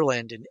practiced Pure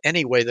Land in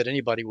any way that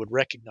anybody would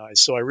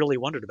recognize. So I really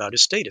wondered about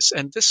his status.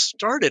 And this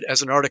started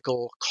as an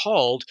article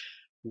called,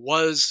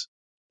 "Was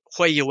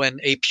Huiyuan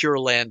a Pure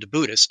Land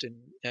Buddhist?"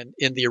 And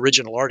in the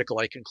original article,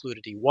 I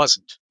concluded he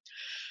wasn't.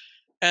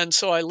 And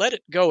so I let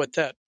it go at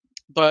that.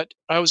 But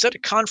I was at a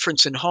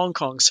conference in Hong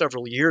Kong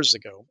several years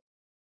ago,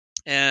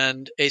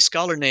 and a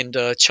scholar named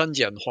Chen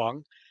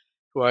Jianhuang,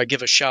 who I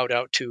give a shout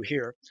out to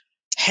here,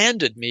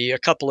 handed me a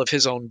couple of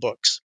his own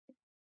books.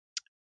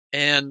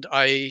 And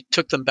I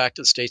took them back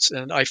to the States,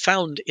 and I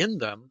found in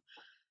them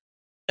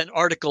an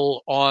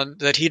article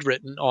that he'd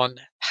written on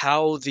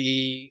how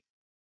the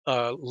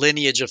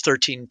lineage of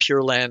 13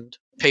 Pure Land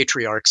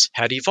patriarchs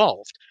had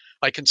evolved.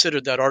 I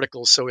considered that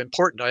article so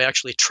important, I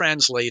actually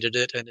translated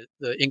it, and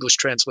the English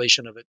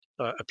translation of it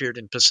appeared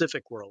in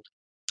Pacific World.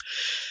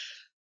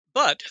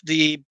 But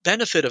the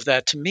benefit of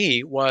that to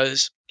me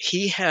was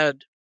he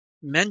had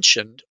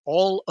mentioned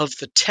all of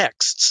the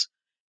texts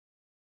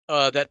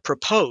that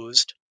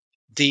proposed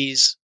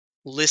these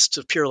lists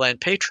of Pure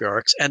Land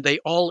patriarchs, and they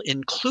all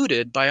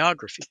included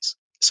biographies.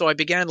 So I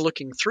began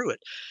looking through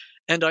it,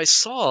 and I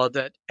saw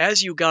that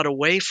as you got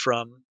away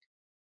from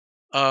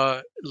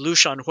Lu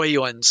Shan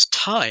Huiyuan's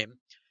time,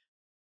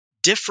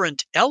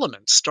 different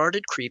elements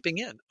started creeping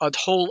in. A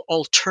whole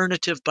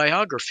alternative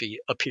biography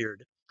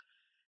appeared.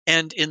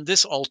 And in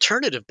this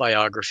alternative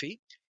biography,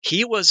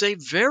 he was a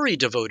very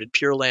devoted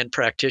Pure Land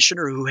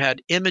practitioner who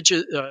had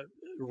images,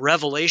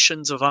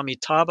 revelations of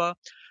Amitabha,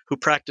 who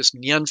practiced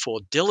Nianfo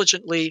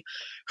diligently,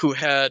 who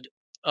had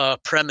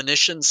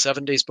premonition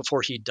 7 days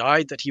before he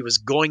died that he was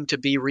going to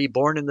be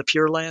reborn in the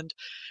Pure Land,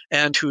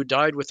 and who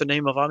died with the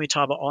name of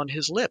Amitabha on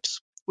his lips,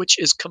 which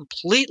is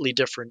completely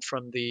different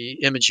from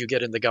the image you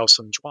get in the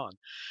Gaoseng Zhuan.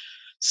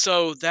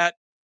 So that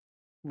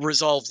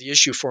resolved the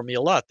issue for me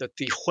a lot, that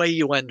the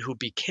Huiyuan who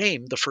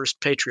became the first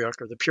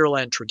patriarch of the Pure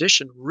Land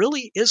tradition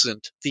really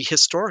isn't the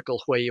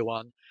historical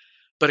Huiyuan,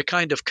 but a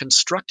kind of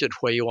constructed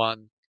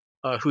Huiyuan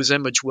whose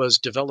image was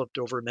developed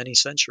over many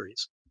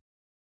centuries.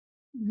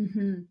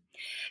 Mm-hmm.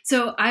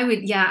 So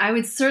I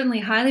would certainly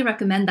highly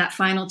recommend that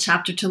final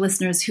chapter to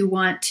listeners who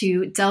want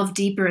to delve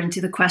deeper into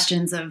the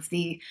questions of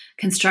the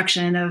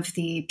construction of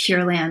the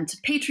Pure Land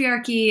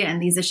patriarchy and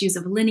these issues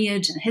of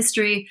lineage and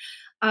history.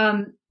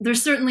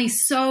 There's certainly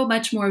so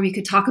much more we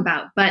could talk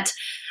about, but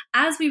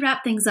as we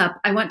wrap things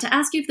up, I want to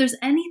ask you if there's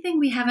anything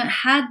we haven't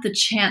had the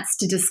chance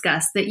to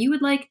discuss that you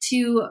would like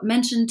to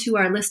mention to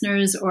our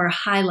listeners or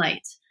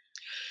highlight.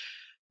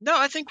 No,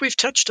 I think we've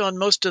touched on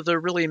most of the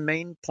really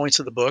main points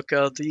of the book.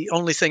 The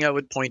only thing I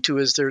would point to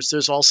is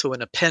there's also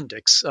an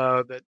appendix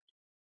that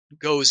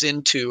goes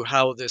into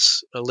how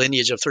this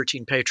lineage of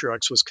 13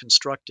 patriarchs was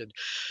constructed.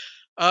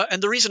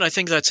 And the reason I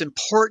think that's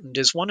important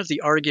is one of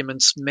the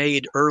arguments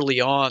made early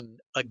on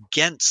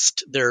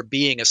against there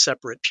being a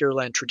separate Pure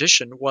Land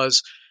tradition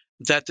was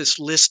that this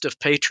list of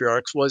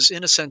patriarchs was,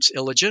 in a sense,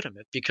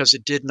 illegitimate because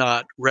it did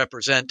not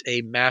represent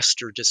a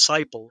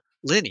master-disciple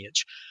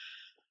lineage.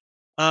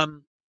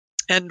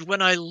 And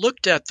when I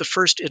looked at the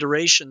first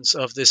iterations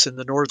of this in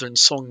the Northern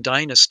Song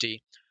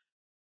dynasty,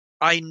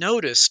 I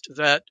noticed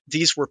that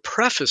these were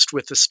prefaced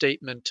with the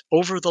statement,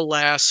 over the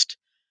last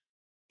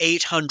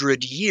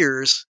 800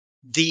 years,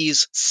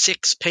 these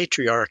 6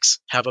 patriarchs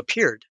have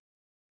appeared,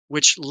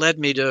 which led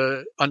me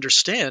to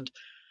understand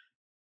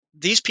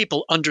these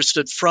people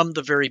understood from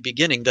the very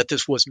beginning that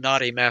this was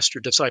not a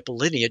master-disciple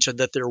lineage and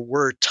that there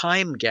were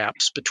time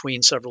gaps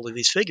between several of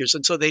these figures,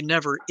 and so they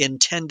never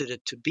intended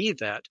it to be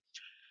that.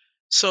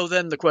 So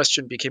then the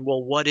question became,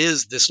 well, what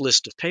is this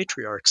list of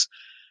patriarchs?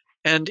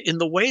 And in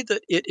the way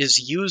that it is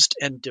used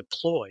and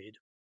deployed,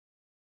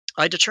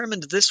 I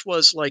determined this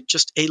was like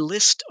just a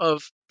list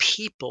of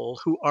people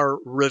who are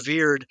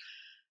revered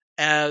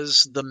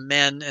as the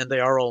men, and they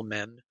are all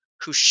men,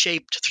 who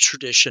shaped the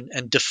tradition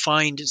and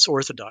defined its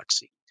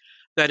orthodoxy.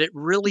 That it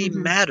really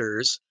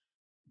matters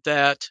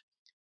that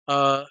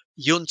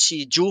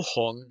Yunqi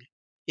Zhuhong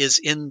is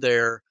in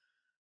there,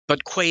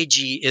 but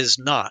Kuiji is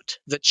not.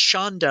 That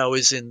Shandao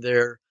is in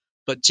there,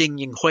 but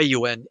Jingying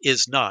Huiyuan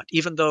is not,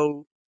 even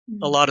though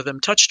a lot of them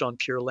touched on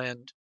Pure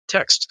Land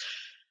texts.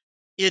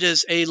 It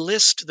is a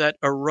list that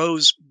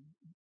arose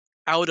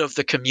out of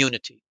the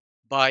community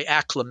by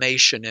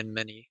acclamation in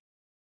many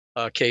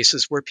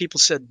cases, where people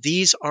said,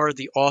 these are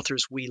the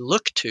authors we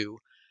look to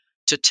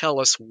tell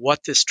us what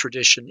this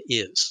tradition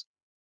is.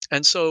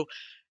 And so,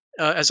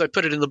 as I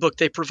put it in the book,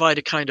 they provide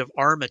a kind of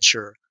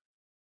armature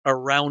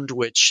around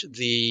which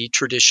the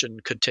tradition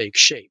could take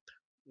shape.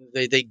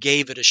 They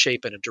gave it a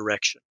shape and a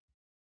direction.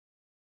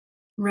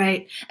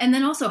 Right. And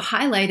then also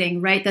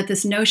highlighting, right, that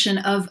this notion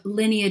of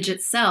lineage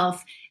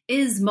itself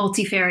is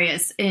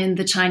multifarious in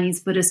the Chinese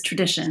Buddhist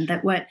tradition,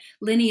 that what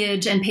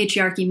lineage and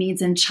patriarchy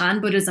means in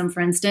Chan Buddhism, for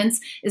instance,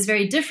 is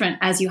very different,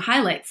 as you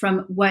highlight,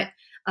 from what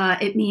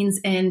it means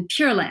in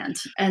Pure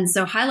Land. And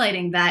so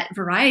highlighting that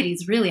variety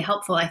is really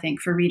helpful, I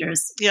think, for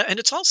readers. Yeah, and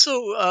it's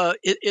also,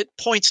 it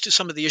points to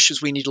some of the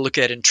issues we need to look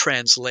at in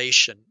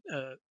translation.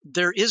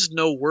 There is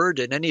no word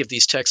in any of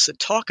these texts that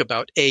talk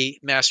about a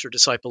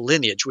master-disciple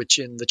lineage, which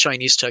in the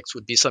Chinese text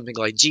would be something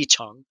like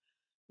jichang,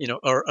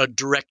 or a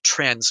direct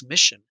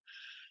transmission.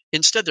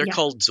 Instead, they're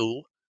called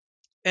zu.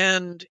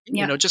 And,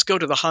 just go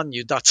to the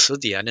Hanyu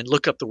Dacidian and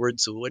look up the word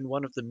zu, and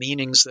one of the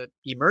meanings that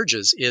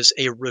emerges is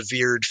a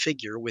revered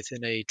figure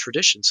within a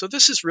tradition. So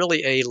this is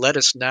really a let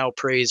us now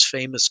praise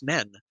famous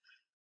men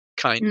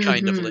kind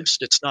of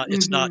list. It's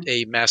not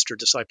a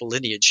master-disciple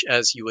lineage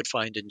as you would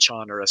find in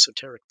Chan or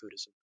esoteric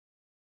Buddhism.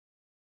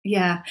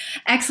 Yeah,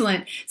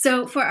 excellent.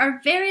 So for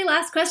our very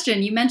last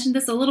question, you mentioned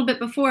this a little bit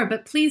before,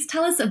 but please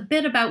tell us a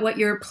bit about what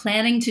you're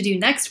planning to do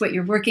next, what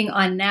you're working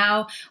on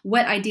now,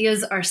 what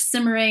ideas are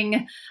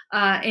simmering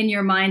in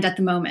your mind at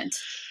the moment.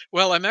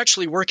 Well, I'm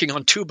actually working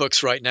on 2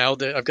 books right now.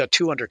 I've got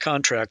 2 under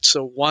contract.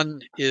 So one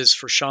is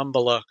for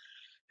Shambhala,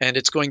 and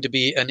it's going to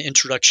be an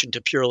introduction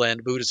to Pure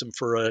Land Buddhism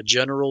for a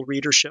general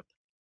readership.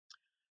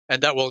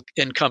 And that will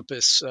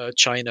encompass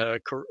China,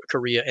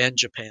 Korea, and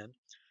Japan.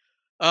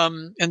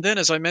 And then,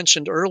 as I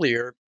mentioned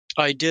earlier,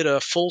 I did a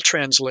full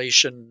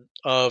translation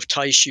of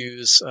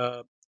Taishu's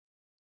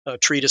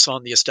treatise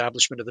on the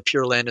establishment of the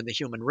Pure Land in the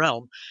human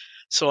realm.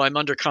 So I'm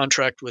under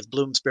contract with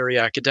Bloomsbury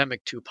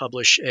Academic to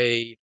publish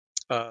a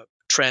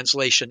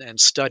translation and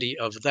study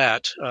of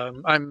that.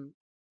 I'm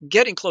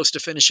getting close to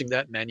finishing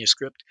that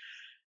manuscript,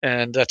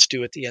 and that's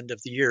due at the end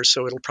of the year.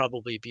 So it'll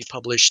probably be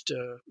published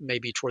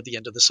maybe toward the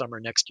end of the summer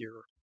next year.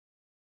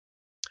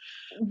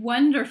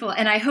 Wonderful.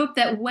 And I hope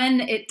that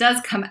when it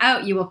does come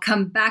out, you will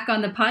come back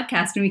on the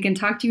podcast and we can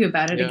talk to you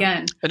about it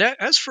again. And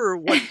as for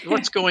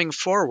what's going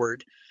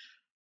forward,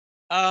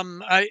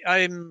 I'm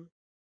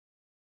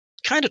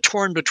kind of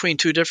torn between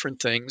two different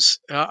things.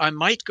 I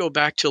might go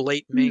back to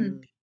late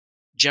Ming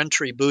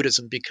gentry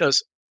Buddhism,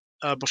 because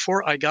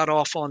before I got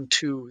off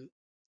onto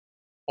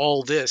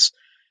all this,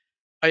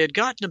 I had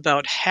gotten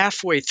about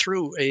halfway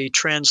through a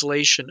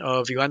translation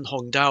of Yuan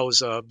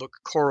Hongdao's book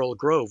Coral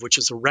Grove, which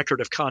is a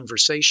record of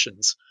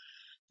conversations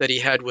that he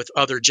had with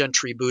other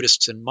gentry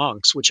Buddhists and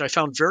monks, which I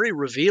found very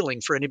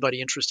revealing for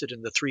anybody interested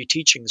in the Three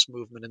Teachings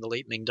movement in the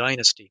late Ming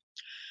Dynasty.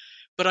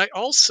 But I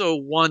also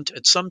want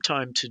at some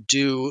time to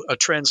do a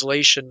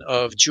translation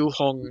of Zhu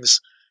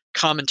Hong's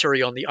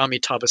commentary on the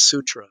Amitabha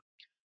Sutra,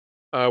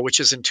 which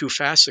is in 2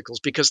 fascicles,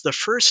 because the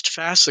first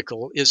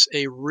fascicle is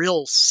a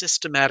real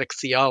systematic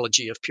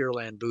theology of Pure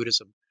Land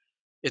Buddhism.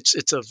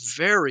 It's a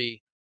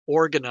very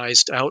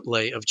organized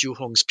outlay of Zhu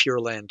Hong's Pure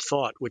Land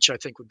thought, which I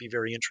think would be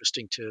very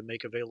interesting to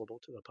make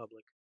available to the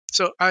public.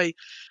 So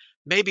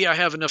maybe I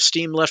have enough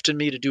steam left in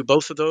me to do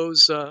both of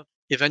those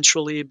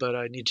eventually, but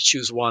I need to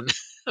choose one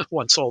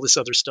once all this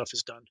other stuff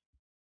is done.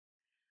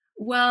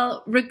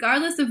 Well,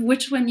 regardless of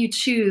which one you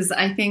choose,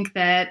 I think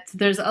that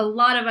there's a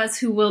lot of us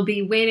who will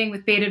be waiting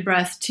with bated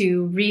breath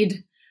to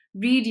read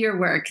your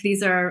work.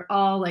 These are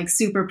all like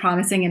super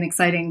promising and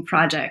exciting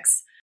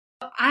projects.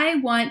 I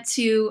want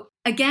to,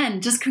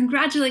 again, just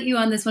congratulate you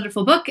on this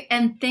wonderful book.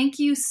 And thank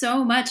you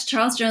so much,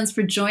 Charles Jones,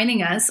 for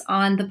joining us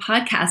on the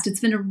podcast. It's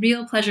been a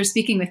real pleasure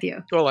speaking with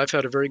you. Well, I've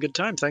had a very good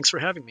time. Thanks for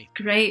having me.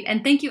 Great.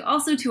 And thank you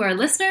also to our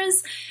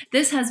listeners.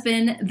 This has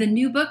been the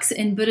New Books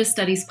in Buddhist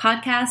Studies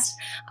podcast.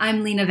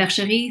 I'm Lina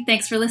Verchery.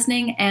 Thanks for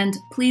listening, and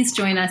please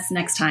join us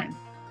next time.